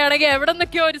 കേക്കൊക്കെ ആണെങ്കിൽ എവിടെ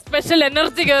നിന്നൊക്കെയോ ഒരു സ്പെഷ്യൽ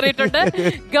എനർജി കയറിയിട്ടുണ്ട്.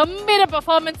 ഗംഭീര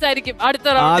പെർഫോമൻസ് ആയിരിക്കും അടുത്ത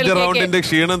ആദ്യ റൗണ്ടിന്റെ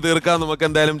ക്ഷീണം തീർക്കാൻ നമുക്ക്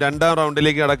എന്തായാലും രണ്ടാം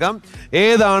റൗണ്ടിലേക്ക് കടക്കാം.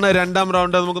 ഏതാണ് രണ്ടാം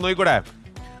റൗണ്ട് നമുക്ക് നോക്കിക്കൂടെ?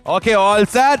 Okay, all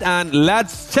set and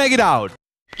let's check it out.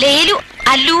 ലേലു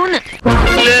അല്ലൂന്ന്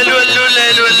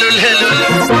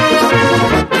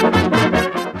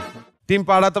team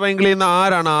പാടാത്ത പൈങ്കിളിയിൽ നിന്ന്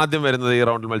ആരാണ് ആദ്യം വരുന്നത് ഈ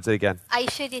റൗണ്ടിൽ മത്സരിക്കാൻ?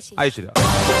 ഐശ്വര്യ.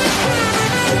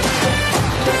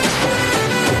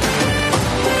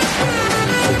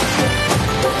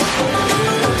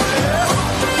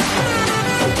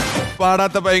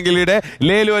 പാടാത്ത പൈങ്കിളിയുടെ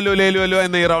ലേലു അല്ലു ലേലു അല്ലു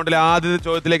എന്ന ഈ റൗണ്ടിലെ ആദ്യത്തെ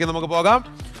ചോദ്യത്തിലേക്ക് നമുക്ക് പോകാം.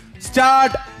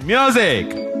 Start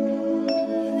music.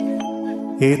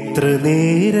 എത്ര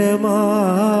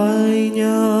നേരമായി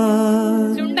ഞാൻ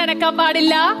ചുണ്ടനക്കാൻ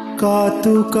പാടില്ല.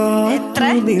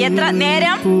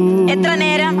 എത്ര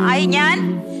നേരം ആയി ഞാൻ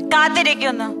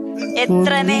കാത്തിരിക്കുന്നു.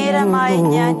 എത്ര നേരമായി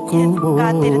ഞാൻ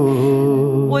കാത്തിരുന്നു.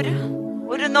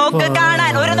 ഒരു നോക്ക്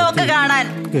കാണാൻ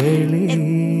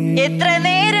എത്ര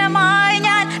നേരമായി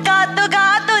ഞാൻ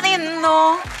കാത്തു നിന്നു.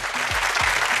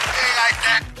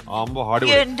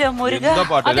 എന്റെ മുരുക.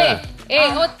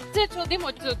 ഒറ്റ ചോദ്യം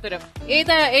ഒറ്റ ഉത്തരം.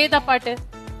 ഏതാ പാട്ട്?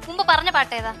 മുമ്പ് പറഞ്ഞ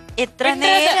പാട്ട് ഏതാ? എത്ര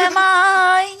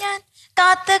നേരമായി ഞാൻ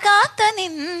കാത്ത്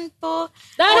നിൻപോ.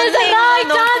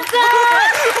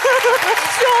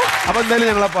 അപ്പൊ എന്തായാലും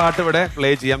ഞങ്ങൾ ആ പാട്ട് ഇവിടെ പ്ലേ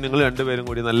ചെയ്യാം. നിങ്ങൾ രണ്ടുപേരും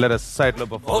കൂടി നല്ല രസമായിട്ടുള്ള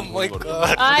പെർഫോമൻസ്.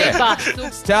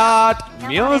 Start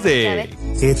music.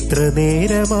 എത്ര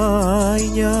നേരമായി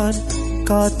ഞാൻ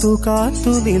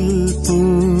കാത്തു നിൽപ്പൂ.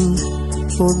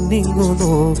 ഒന്നിങ്ങു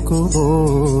നോക്കുമോ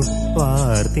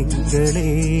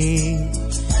വാർത്തിങ്കളെ.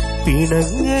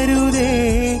 പിണങ്ങരുതേ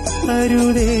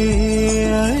അരുതേ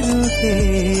അരുതേ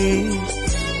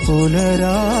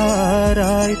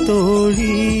പുലരാറായി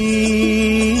തോഴി.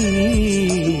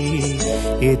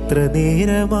 എത്ര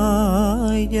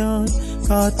നേരമായി ഞാൻ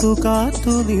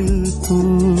കാത്തു നിൽക്കൂ.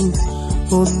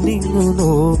 ഒന്നിങ്ങു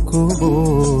നോക്കുമോ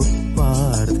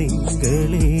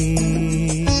വാർത്തിങ്കളെ.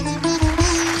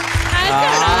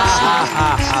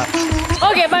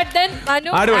 Okay, but then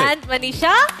Manu and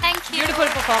Manisha, beautiful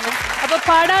performance. അപ്പൊ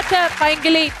പാടാത്ത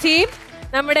പൈങ്കിളി ടീം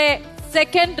നമ്മുടെ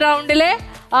സെക്കൻഡ് റൗണ്ടിലെ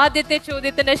ആദ്യത്തെ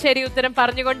ചോദ്യത്തിന്റെ ശരി ഉത്തരം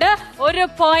പറഞ്ഞുകൊണ്ട് ഒരു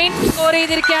പോയിന്റ് സ്കോർ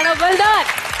ചെയ്തിരിക്കുകയാണ്. Well done.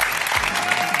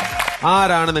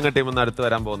 ആരാണ് നിങ്ങളുടെ ടീം ഒന്ന് അടുത്ത്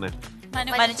വരാൻ പോകുന്നത്?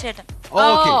 മനുചേട്ടൻ.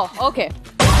 ഓക്കെ.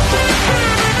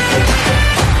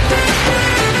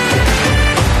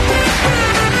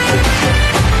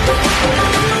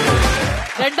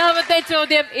 രണ്ടാമത്തെ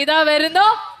ചോദ്യം ഇതാ വരുന്നു.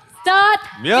 Start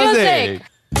music.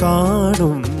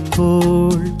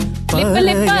 കാണുമ്പോൾ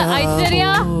ഐശ്വര്യ.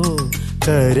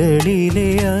 കരളിലെ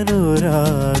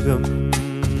അനുരാഗം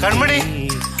കൺമണി.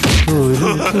 ഒരു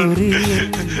കുറിയൻ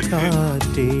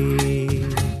കാറ്റേ.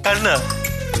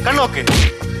 കണ്ണോക്കെ.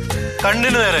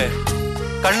 കണ്ണിന് നേരെ.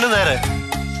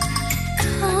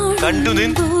 കണ്ടു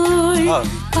നിൻ.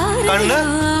 കണ്ണ്.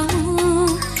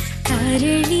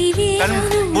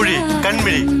 കൺമുഴി.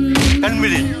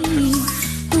 കൺമിഴി.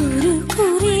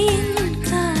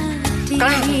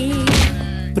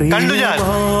 കണ്ടു ഞാൻ.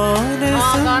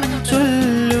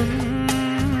 ചൊല്ലും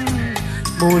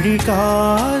മൊഴി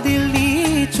കാതിൽ നീ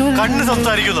ചൊല്ലും. കണ്ണ്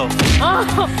സംസാരിക്കുന്നോ?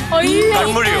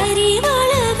 കൺമൊഴിയോ?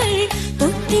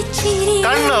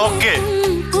 കണ്ണ്. ഓക്കെ.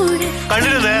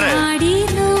 കണ്ണിന് നേരെ.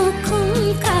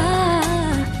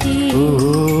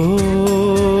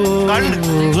 കണ്ണ്.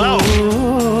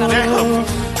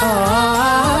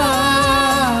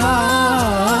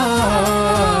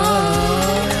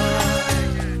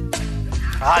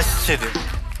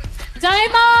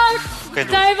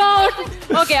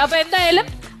 ഓക്കെ, അപ്പൊ എന്തായാലും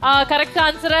കറക്റ്റ്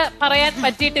ആൻസർ പറയാൻ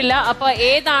പറ്റിയിട്ടില്ല. അപ്പൊ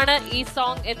ഏതാണ് ഈ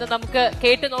സോങ് എന്ന് നമുക്ക്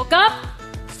കേട്ടു നോക്കാം.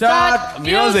 Start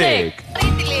music.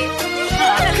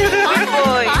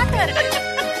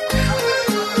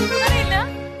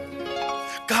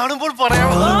 കാണുമ്പോൾ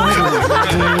പറയാമോ?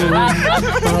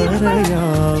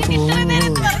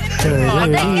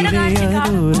 കരയിലെ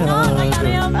അനുരാഗം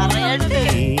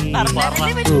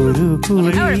ഒരു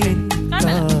കുറിയൻ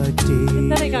കാറ്റേ.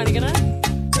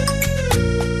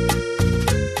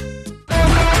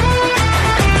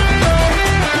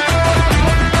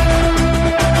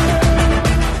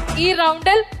 ഈ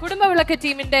റൗണ്ടിൽ കുടുംബവിളക്ക്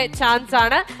ടീമിന്റെ ചാൻസ്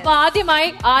ആണ്. അപ്പൊ ആദ്യമായി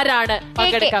ആരാണ്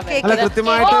പങ്കെടുക്കാൻ അല്ല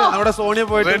കൃത്യമായിട്ട് അവിടെ സോണിയ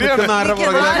പോയിട്ട് നിൽക്കുന്ന ആരുടെ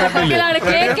പുറകിലാണ്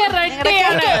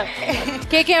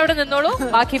കെ കെ അവിടെ നിന്നോളൂ.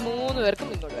 ബാക്കി 3 പേർക്കും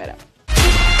ഇങ്ങോട്ട് വരാം.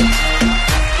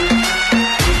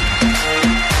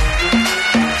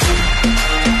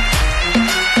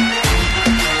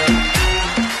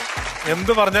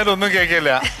 എന്ത് പറഞ്ഞാലും ഒന്നും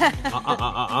കേൾക്കില്ല.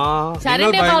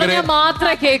 ശരണ്യ പറഞ്ഞാൽ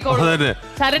മാത്രമേ കേൾക്കുള്ളൂ.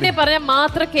 ശരണ്യ പറഞ്ഞാൽ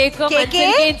മാത്രം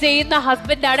കേൾക്കുകയും ചെയ്യുന്ന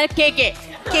ഹസ്ബൻഡാണ് കെ കെ.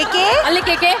 അല്ലേ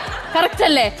കെ കെ? കറക്റ്റ്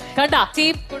അല്ലേ? കണ്ട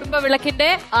ടീം കുടുംബവിളക്കിന്റെ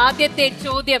ആദ്യത്തെ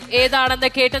ചോദ്യം ഏതാണെന്ന്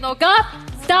കേട്ട് നോക്കാം.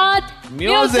 Start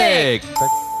music.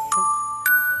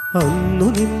 അന്നു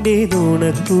നിന്റെ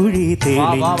നുണക്കുഴി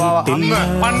തെളിഞ്ഞിട്ടില്ല,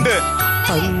 പണ്ട്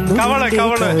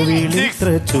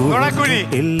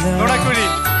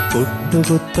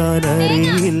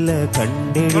കൊട്ടുകുത്താനറിയില്ല,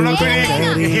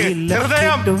 കണ്ണെഴുതാനറിയില്ല,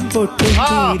 പൊട്ടും പൊട്ടും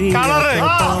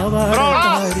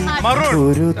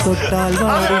ഒരു തൊട്ടാൽ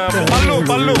പാവാടക്കാരി.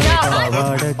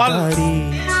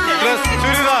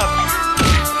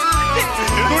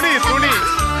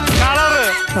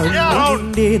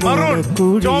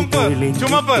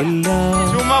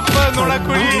 ചുമപ്പ്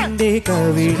നുണക്കുഴി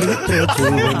കവിളിത്ര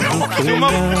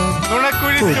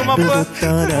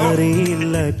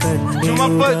ചുമത്താനറിയില്ല,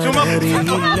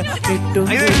 കണ്ണെഴുതാനറിയില്ല, എട്ടും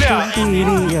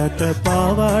തിരിയാത്ത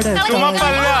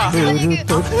പാവാടക്കാരി, ഒരു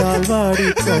തൊട്ടാൽ വാടി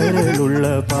കരളുള്ള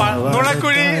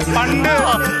നുണക്കുഴി. പണ്ട്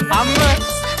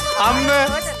അന്ന്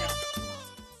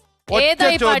ഒറ്റ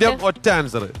ചോദ്യം ഒറ്റ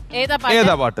ആൻസർ.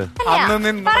 ഏതാ പാട്ട്?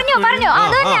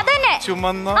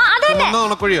 ചുമന്ന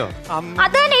നുണക്കുഴിയോ?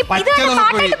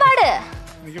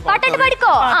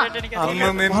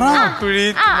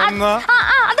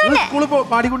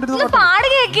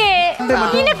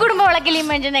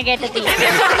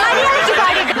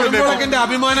 കുടുംബവിളക്കിന്റെ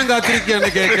അഭിമാനം കാത്തിരിക്കുകയാണ്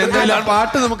കേക്ക്. എന്തായാലും ആ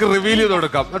പാട്ട് നമുക്ക് റിവീൽ ചെയ്ത്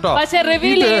കൊടുക്കാം കേട്ടോ. പക്ഷെ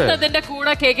റിവീൽ ചെയ്യുന്നതിന്റെ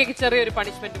കൂടെ കേക്ക് ചെറിയൊരു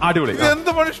പണിഷ്മെന്റ്. അടിപൊളി.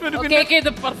 എന്ത് പണിഷ്മെന്റ്? കേക്ക്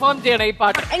ഇത് പെർഫോം ചെയ്യണം ഈ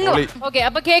പാട്ട്. ഓക്കെ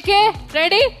അപ്പൊ കേക്ക്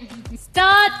റെഡി?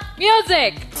 Start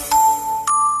music.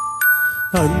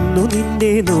 അന്നു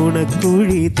നിന്റെ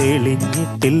നുണക്കുഴി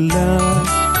തെളിഞ്ഞിട്ടില്ല,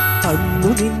 അന്നു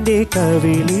നിന്റെ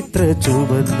കവിളിത്ര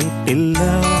ചുവന്നിട്ടില്ല,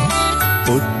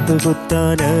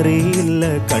 പൊട്ടുകുത്താനറിയില്ല,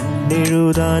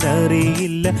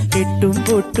 കണ്ണെഴുതാനറിയില്ല, എട്ടും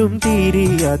പൊട്ടും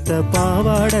തീരിയാത്ത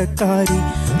പാവാടക്കാരി,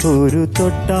 ഒരു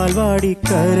തൊട്ടാൽ വാടി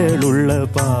കരളുള്ള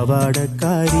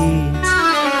പാവാടക്കാരി.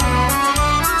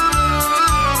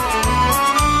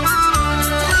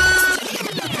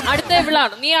 അടുത്ത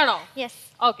ഇവളാണോ? നീയാണോ?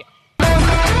 ഓക്കെ.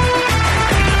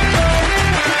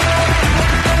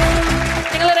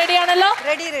 നിങ്ങൾ റെഡി ആണല്ലോ?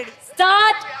 Ready.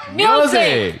 Start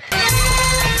music.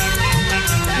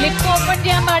 Lip open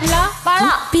ചെയ്യാൻ പാടില്ല.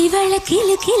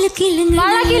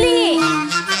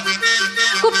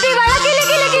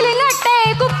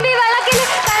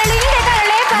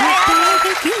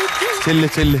 ചെല്ല്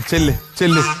ചെല്ല് ചെല്ല്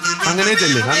ചെല്ല്. അങ്ങനെ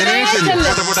ചെല്ല്, അങ്ങനെ ചെല്ല്.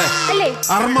 പോട്ടെ.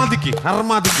 അർമാദിക്ക്.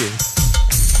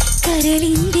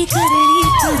 കരളിന്റെ കരളിൽ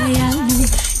പറയാമോ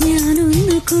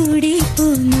ഞാനൊന്നു കൂടി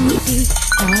പോന്നോട്ടെ,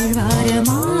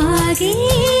 താഴ്വാരമാകെ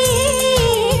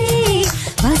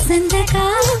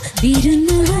വസന്തകാലം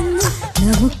വിരുന്നു വന്നു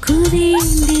നമുക്കു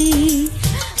വേണ്ടി,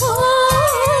 ഓ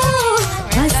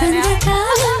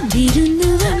വസന്തകാലം വിരുന്നു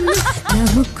വന്നു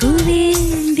നമുക്കു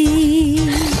വേണ്ടി.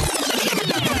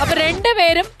 അപ്പൊ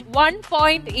രണ്ടുപേരും 1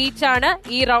 പോയിന്റ് ഈച്ച് ആണ്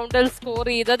ഈ റൗണ്ടിൽ സ്കോർ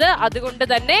ചെയ്തത്. അതുകൊണ്ട്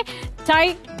തന്നെ ടൈ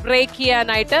ബ്രേക്ക്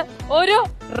ചെയ്യാനായിട്ട് ഒരു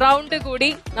റൗണ്ട് കൂടി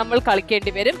നമ്മൾ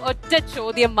കളിക്കേണ്ടി വരും. ഒറ്റ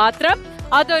ചോദ്യം മാത്രം,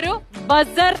 അതൊരു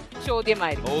ബസർ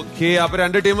ചോദ്യമായിരിക്കും. ഓക്കെ അപ്പൊ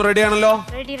രണ്ട് ടീം റെഡി ആണല്ലോ?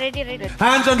 Ready.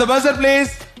 Hands on the buzzer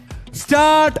please.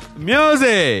 Start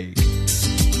music.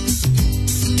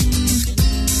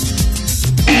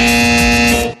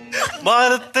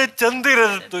 മാനത്തെ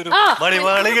ചന്ദ്രത്തൊരു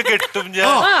മണിമാളിക കെട്ടും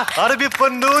ഞാൻ, അറബി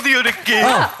പൊന്നൂതി ഒരുക്കി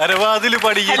അരവാതില്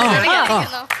പണിയിൽ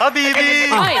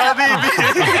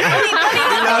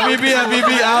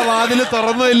ഹബീബി ആ വാതില്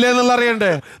തുറന്നോ ഇല്ലേ എന്നുള്ള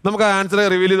അറിയണ്ടേ? നമുക്ക് ആൻസർ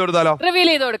റിവീൽ ചെയ്ത് കൊടുത്താലോ? റിവീൽ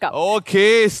ചെയ്ത് കൊടുക്കാം. Okay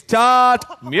start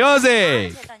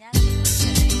music.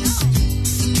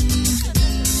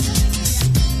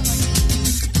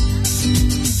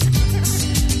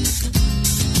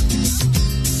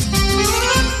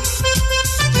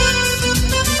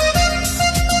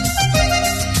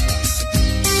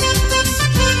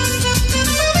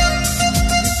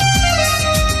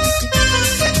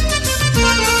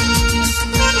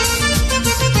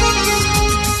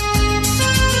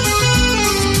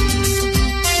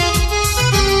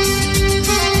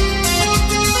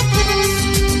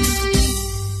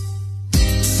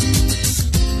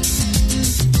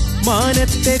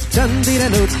 മാനത്തെ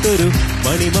ചന്ദ്രനൊത്തൊരു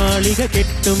മണിമാളിക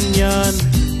കെട്ടും ഞാൻ.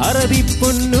 അറബി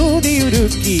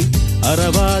പൊന്നൂതിയുരുക്കി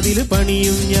അറവാതിൽ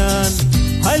പണിയും ഞാൻ.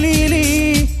 ഹലീലി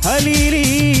ഹലീലി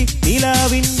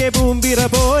നിലാവിന്റെ പൂമ്പിറ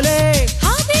പോലെ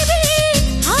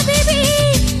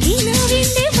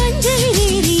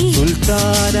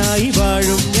സുൽത്താനായി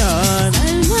വാഴും ഞാൻ.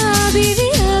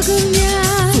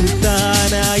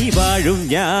 സുൽത്താനായി വാഴും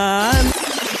ഞാൻ.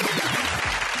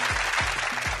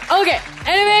 ഓക്കെ,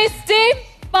 എനിവേസ് ടീം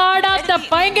പാടാത്ത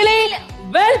പൈങ്കിളി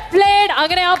വെൽ പ്ലേഡ്.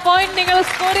 അങ്ങനെ ആ പോയിന്റ് നിങ്ങൾ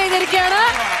സ്കോർ ചെയ്തിരിക്കുകയാണ്.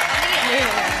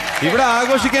 ഇവിടെ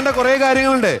ആഘോഷിക്കേണ്ട കുറെ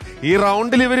കാര്യങ്ങളുണ്ട്. ഈ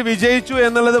റൗണ്ടിൽ ഇവർ വിജയിച്ചു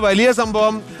എന്നുള്ളത് വലിയ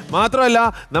സംഭവം മാത്രമല്ല,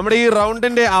 നമ്മുടെ ഈ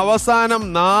റൗണ്ടിന്റെ അവസാനം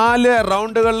 4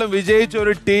 റൗണ്ടുകളിലും വിജയിച്ച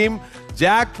ഒരു ടീം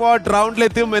ജാക്ക് പോട്ട്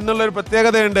റൗണ്ടിലെത്തും എന്നുള്ള ഒരു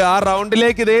പ്രത്യേകതയുണ്ട്. ആ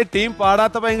റൗണ്ടിലേക്ക് ഇതേ ടീം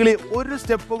പാടാത്ത പൈങ്കിളി ഒരു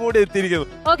സ്റ്റെപ്പ് കൂടി എത്തിയിരിക്കുന്നു.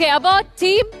 ഓക്കെ, അപ്പോ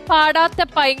ടീം പാടാത്ത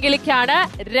പൈങ്കിളിക്കാണ്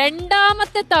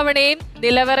രണ്ടാമത്തെ തവണയും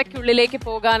നിലവറയ്ക്കുള്ളിലേക്ക്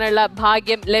പോകാനുള്ള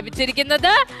ഭാഗ്യം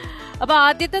ലഭിച്ചിരിക്കുന്നത്. അപ്പൊ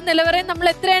ആദ്യത്തെ നിലവറയിൽ നമ്മൾ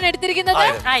എത്രയാണ് എടുത്തിരിക്കുന്നത്?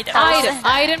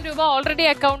 1000 രൂപ ഓൾറെഡി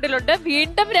അക്കൗണ്ടിലുണ്ട്.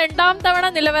 വീണ്ടും രണ്ടാം തവണ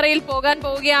നിലവറയിൽ പോകാൻ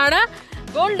പോവുകയാണ്.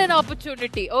 Golden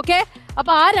opportunity. ഓക്കെ,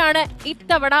 അപ്പൊ ആരാണ്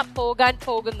ഇത്തവണ പോകാൻ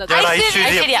പോകുന്നത്?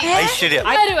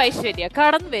 ഐശ്വര്യ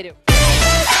കടന്നു വരും.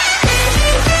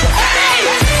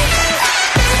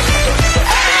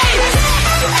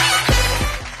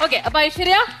 ഓക്കെ, അപ്പൊ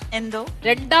ഐശ്വര്യ, എന്തോ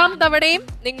രണ്ടാം തവണയും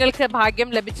നിങ്ങൾക്ക് ഭാഗ്യം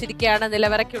ലഭിച്ചിരിക്കുകയാണ്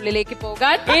നിലവറയ്ക്കുള്ളിലേക്ക്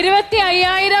പോകാൻ.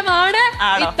 25,000 ആണ്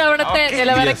ഇത്തവണത്തെ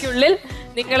നിലവറയ്ക്കുള്ളിൽ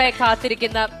നിങ്ങളെ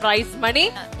കാത്തിരിക്കുന്ന prize money.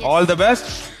 All the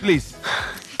best. Please.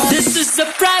 This is a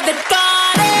private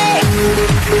party.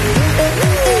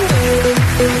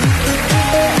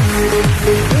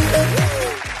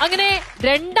 അങ്ങനെ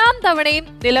രണ്ടാം തവണയും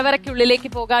നിലവറയ്ക്കുള്ളിലേക്ക്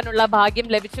പോകാനുള്ള ഭാഗ്യം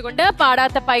ലഭിച്ചുകൊണ്ട്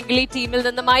പാടാത്ത പൈങ്കിളി ടീമിൽ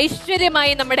നിന്നും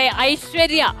ഐശ്വര്യമായി നമ്മുടെ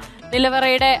ഐശ്വര്യ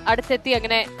നിലവറയുടെ അടുത്തെത്തി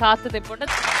അങ്ങനെ കാത്തു നിൽപ്പുണ്ട്.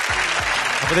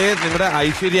 അതെ, നിങ്ങളുടെ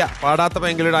ഐശ്വര്യ പാടാത്ത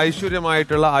പൈങ്കിളിയുടെ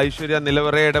ഐശ്വര്യമായിട്ടുള്ള ഐശ്വര്യ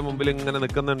നിലവറയുടെ മുമ്പിൽ ഇങ്ങനെ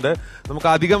നിൽക്കുന്നുണ്ട്. നമുക്ക്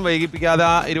അധികം വൈകിപ്പിക്കാതെ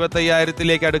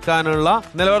 25,000 അടുക്കാനുള്ള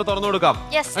നിലവറ തുറന്നു കൊടുക്കാം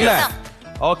അല്ലേ?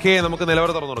 ഓക്കെ, നമുക്ക് നിലവറ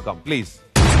തുറന്നു കൊടുക്കാം പ്ലീസ്.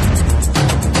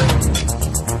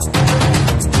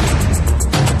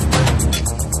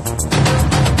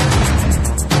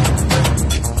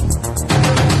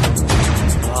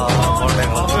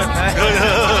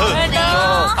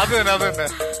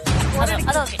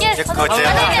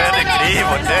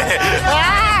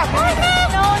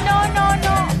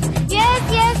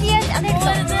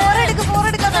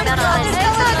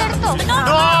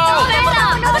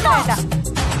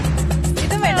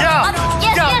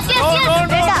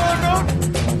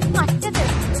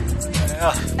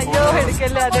 അയ്യോ,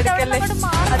 എടുക്കല്ലേ, അതെടുക്കല്ലേ,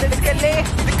 അതെടുക്കല്ലേ,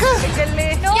 എടുക്കല്ലേ.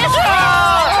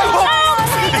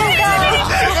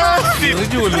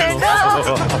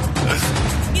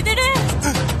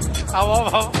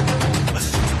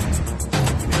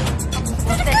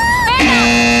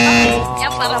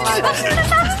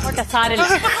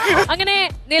 അങ്ങനെ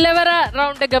നിലവറ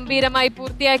റൗണ്ട് ഗംഭീരമായി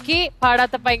പൂർത്തിയാക്കി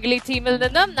പാടാത്ത പൈങ്കിളി ടീമിൽ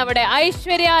നിന്നും നമ്മുടെ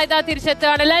ഐശ്വര്യ ഇതാ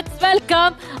തിരിച്ചെത്തുകയാണ്. Let's welcome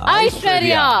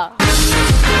Aishwarya.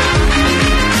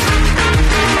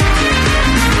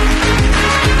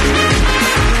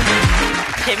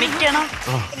 ക്ഷമിക്കണം.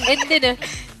 എന്തിന്?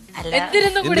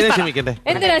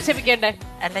 എന്തിനാ ക്ഷമിക്കണ്ടേ?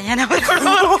 അല്ല,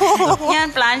 ഞാൻ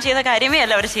പ്ലാൻ ചെയ്ത കാര്യമേ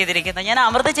അല്ല അവർ ചെയ്തിരിക്കുന്നത്. ഞാൻ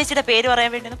അമൃത ചേച്ചിയുടെ പേര്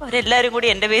പറയാൻ വേണ്ടി അവരെല്ലാരും കൂടി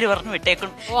എന്റെ പേര് പറഞ്ഞു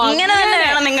വിട്ടേക്കും. ഇങ്ങനെ തന്നെ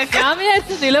വേണം നിങ്ങൾക്ക്. ഞാൻ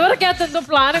വിചാരിച്ചു നിലവറക്കകത്ത് എന്തോ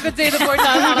പ്ലാൻ ഒക്കെ ചെയ്ത് പോയിട്ട്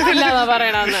അത് നടക്കില്ലാന്നാ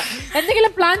പറയണെന്ന്.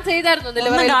 എന്തെങ്കിലും പ്ലാൻ ചെയ്തായിരുന്നു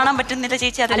നിലവറ? കാണാൻ പറ്റുന്നില്ല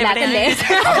ചേച്ചി.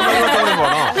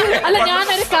 അല്ല,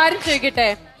 ഞാനൊരു കാര്യം ചോദിക്കട്ടെ.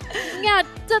 ഇങ്ങനെ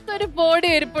അറ്റത്തൊരു ബോഡി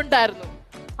ഇരിപ്പുണ്ടായിരുന്നു.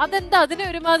 അതെന്താ അതിനെ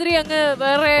ഒരുമാതിരി അങ്ങ്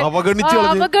വേറെ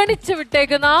അവഗണിച്ച്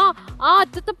വിട്ടേക്കുന്ന? ആ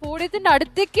അറ്റത്തെ പോടിയത്തിന്റെ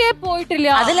അടുത്തേക്കേ പോയിട്ടില്ല.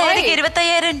 അതിലായിരിക്കും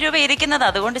 25,000 രൂപ ഇരിക്കുന്നത്.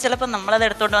 അതുകൊണ്ട് ചിലപ്പോ നമ്മളത്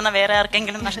എടുത്തോണ്ട് വന്ന വേറെ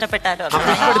ആർക്കെങ്കിലും നഷ്ടപ്പെട്ടാലോ.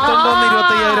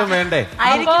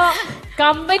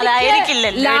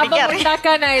 ലാഭം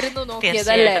ഉണ്ടാക്കാനായിരുന്നു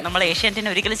നോക്കിയതല്ലേ? നമ്മൾ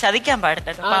ഏഷ്യാനെറ്റിനെ ഒരിക്കലും ചതിക്കാൻ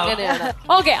പാടില്ല.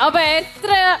 ഓക്കെ, അപ്പൊ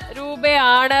എത്ര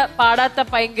രൂപയാണ് പാടാത്ത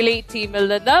പൈങ്കിളി ടീമിൽ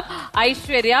നിന്ന്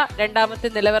ഐശ്വര്യ രണ്ടാമത്തെ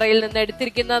നിലവറയിൽ നിന്ന്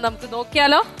എടുത്തിരിക്കുന്നത് നമുക്ക്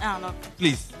നോക്കിയാലോ?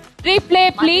 Please replay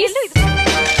please.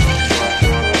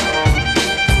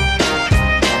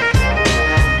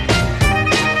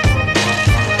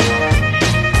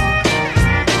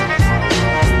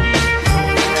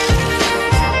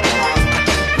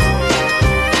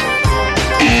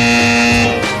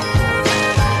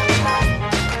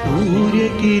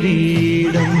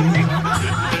 സൂര്യകിരീടം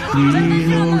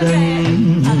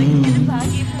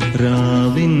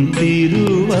രാവിൻ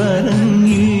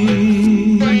തിരുവരങ്ങി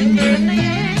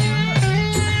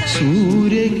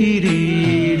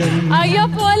സൂര്യകിരീടം. അയ്യോ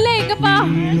പോലെ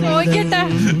ചോദിക്കട്ടെ,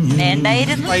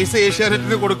 പൈസ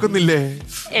ഏഷ്യാനെറ്റിന് കൊടുക്കുന്നില്ലേ?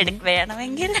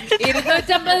 വേണമെങ്കിൽ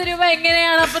 250 രൂപ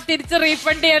എങ്ങനെയാണ് അപ്പൊ തിരിച്ച്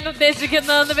റീഫണ്ട് ചെയ്യാൻ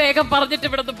ഉദ്ദേശിക്കുന്നതെന്ന് വേഗം പറഞ്ഞിട്ട്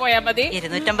ഇവിടുന്ന് പോയാൽ മതി.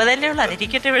 250 അല്ലേ ഉള്ളു,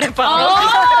 അതിരിക്കട്ടെ ഇവിടെ.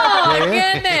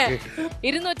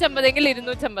 250 എങ്കിൽ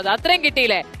 250 അത്രയും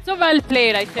കിട്ടിയില്ലേ? So well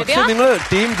played Aishwarya. നിങ്ങൾ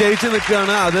ടീം ജയിച്ചു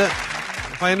നിൽക്കുകയാണ്, അത്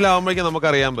ഫൈനൽ ആവുമ്പോഴേക്കും നമുക്ക്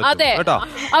അറിയാൻ പറ്റും. അതെ,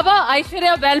 അപ്പൊ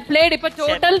ഐശ്വര്യ വെൽ പ്ലേഡ്. ഇപ്പൊ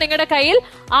ടോട്ടൽ നിങ്ങളുടെ കയ്യിൽ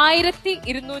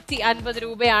 1250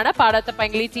 രൂപയാണ് പാടാത്ത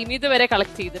പൈങ്കിളി ടീം ഇതുവരെ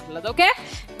കളക്ട് ചെയ്തിട്ടുള്ളത്. Okay,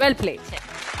 well played.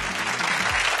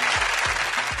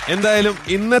 എന്തായാലും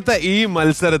ഇന്നത്തെ ഈ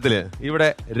മത്സരത്തില് ഇവിടെ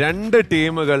 2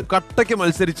 ടീമുകൾ കട്ടയ്ക്ക്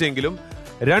മത്സരിച്ചെങ്കിലും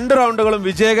 2 റൗണ്ടുകളും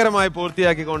വിജയകരമായി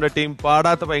പൂർത്തിയാക്കിക്കൊണ്ട് ടീം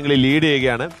പാടാത്ത പൈങ്കിളി ലീഡ്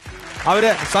ചെയ്യുകയാണ്.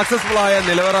 അവര് സക്സസ്ഫുൾ ആയ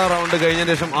നിലവറ റൗണ്ട് കഴിഞ്ഞ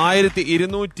ശേഷം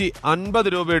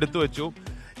 1250 രൂപ എടുത്തു വെച്ചു.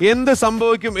 എന്ത്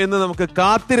സംഭവിക്കും എന്ന് നമുക്ക്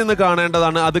കാത്തിരുന്ന്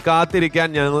കാണേണ്ടതാണ്. അത് കാത്തിരിക്കാൻ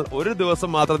ഞങ്ങൾ ഒരു ദിവസം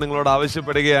മാത്രം നിങ്ങളോട്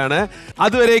ആവശ്യപ്പെടുകയാണ്.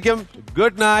 അതുവരേക്കും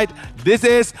ഗുഡ് നൈറ്റ്. ദിസ്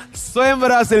ഈസ്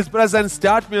സ്വയംവര സിൽസ് പ്രസന്റ്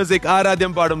സ്റ്റാർട്ട് മ്യൂസിക്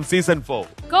ആരാധ്യം പാടും season 4.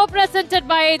 Co-presented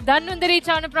by Dhanvantari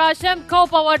Chanaprasham,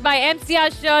 co-powered by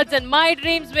MCR Shirts and My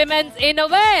Dreams Women's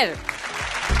Innowear.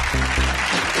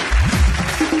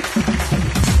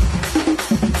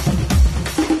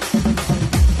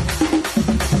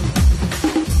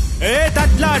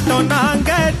 தட்லாட்டோம்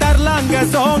நாங்க தரலாங்க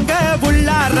சோங்க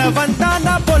உள்ளார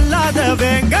வந்தானா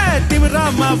பொல்லாதவேங்க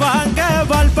திமிராம வாங்க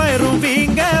வால்பயரும்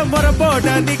வீங்க முறப்போட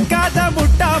நிக்காத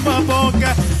முட்டாம போங்க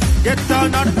கெத்தா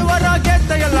நடந்து வரா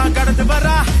கெத்த எல்லாம் கடந்து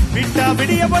வரா விட்டா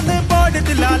விடிய வந்து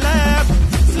போடுதில்லால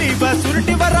ஸ்லீவ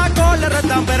சுருட்டி வரா கோலர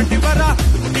தான் விரட்டி வரா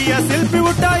முடிய செல்பி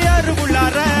விட்டா ஏறு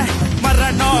உள்ளார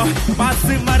மரணம்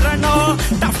பாசு மரணம்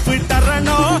டப்பு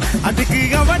தரணும் அதுக்கு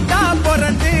அவன்டா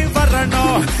பிறந்து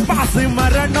வரணும் பாசு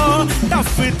மரணம்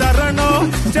டப்பு தரணும்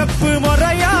செப்பு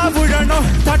முறையா விழணும்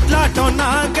தட்லாட்டம்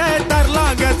நாங்க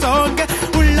தரலாங்க சோங்க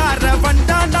உள்ளார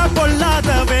வந்தாண்டா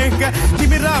பொல்லாதவேங்க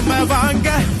திமிராம வாங்க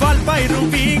வால்பயிரும்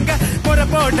வீங்க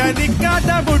பொறப்போட நிக்காத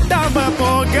முட்டாம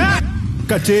போங்க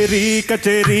கச்சேரி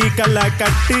கச்சேரி கல்ல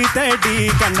கட்டி தேடி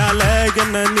கண்ணால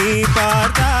என்ன நீ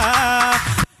பார்த்தா.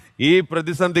 ഈ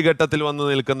പ്രതിസന്ധി ഘട്ടത്തിൽ വന്നു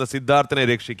നിൽക്കുന്ന സിദ്ധാർത്ഥനെ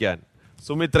രക്ഷിക്കാൻ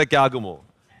സുമിത്രയ്ക്കാകുമോ?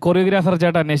 കൊറിയോഗ്രാഫർ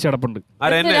ചേട്ടൻ അന്വേഷിച്ച് കിടപ്പുണ്ട്.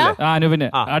 അനുവിന്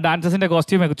ആ ഡാൻസസിന്റെ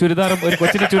കോസ്റ്റ്യൂം ചുരിദാറും ഒരു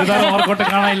കൊച്ചിന്റെ ചുരിദാറും ഓർക്കോട്ട്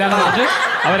കാണാനില്ലാന്ന് പറഞ്ഞ്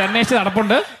അവരന്വേഷിച്ച്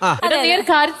നടപ്പുണ്ട്. നീ ഒരു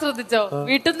കാര്യം ശ്രദ്ധിച്ചോ?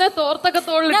 വീട്ടിൽ നിന്ന് തോർത്തൊക്കെ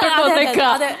തോളിലിട്ടോ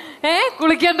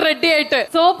കുളിക്കാൻ റെഡി ആയിട്ട്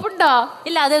സോപ്പുണ്ടോ?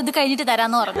 ഇല്ല, അത് ഇത് കഴിഞ്ഞിട്ട്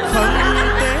തരാന്ന് പറഞ്ഞു.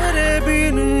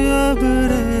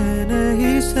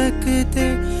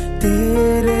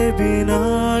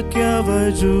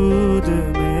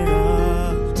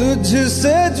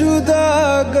 तुझसे जुदा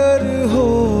अगर हो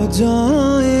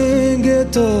जाएंगे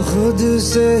तो खुद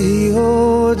से ही हो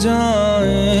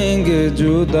जाएंगे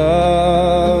जुदा.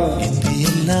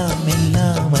 എല്ലാം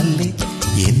എല്ലാം അല്ലേ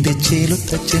എന്റെ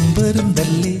ചേലുത്ത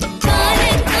ചെമ്പരുന്തല്ലേ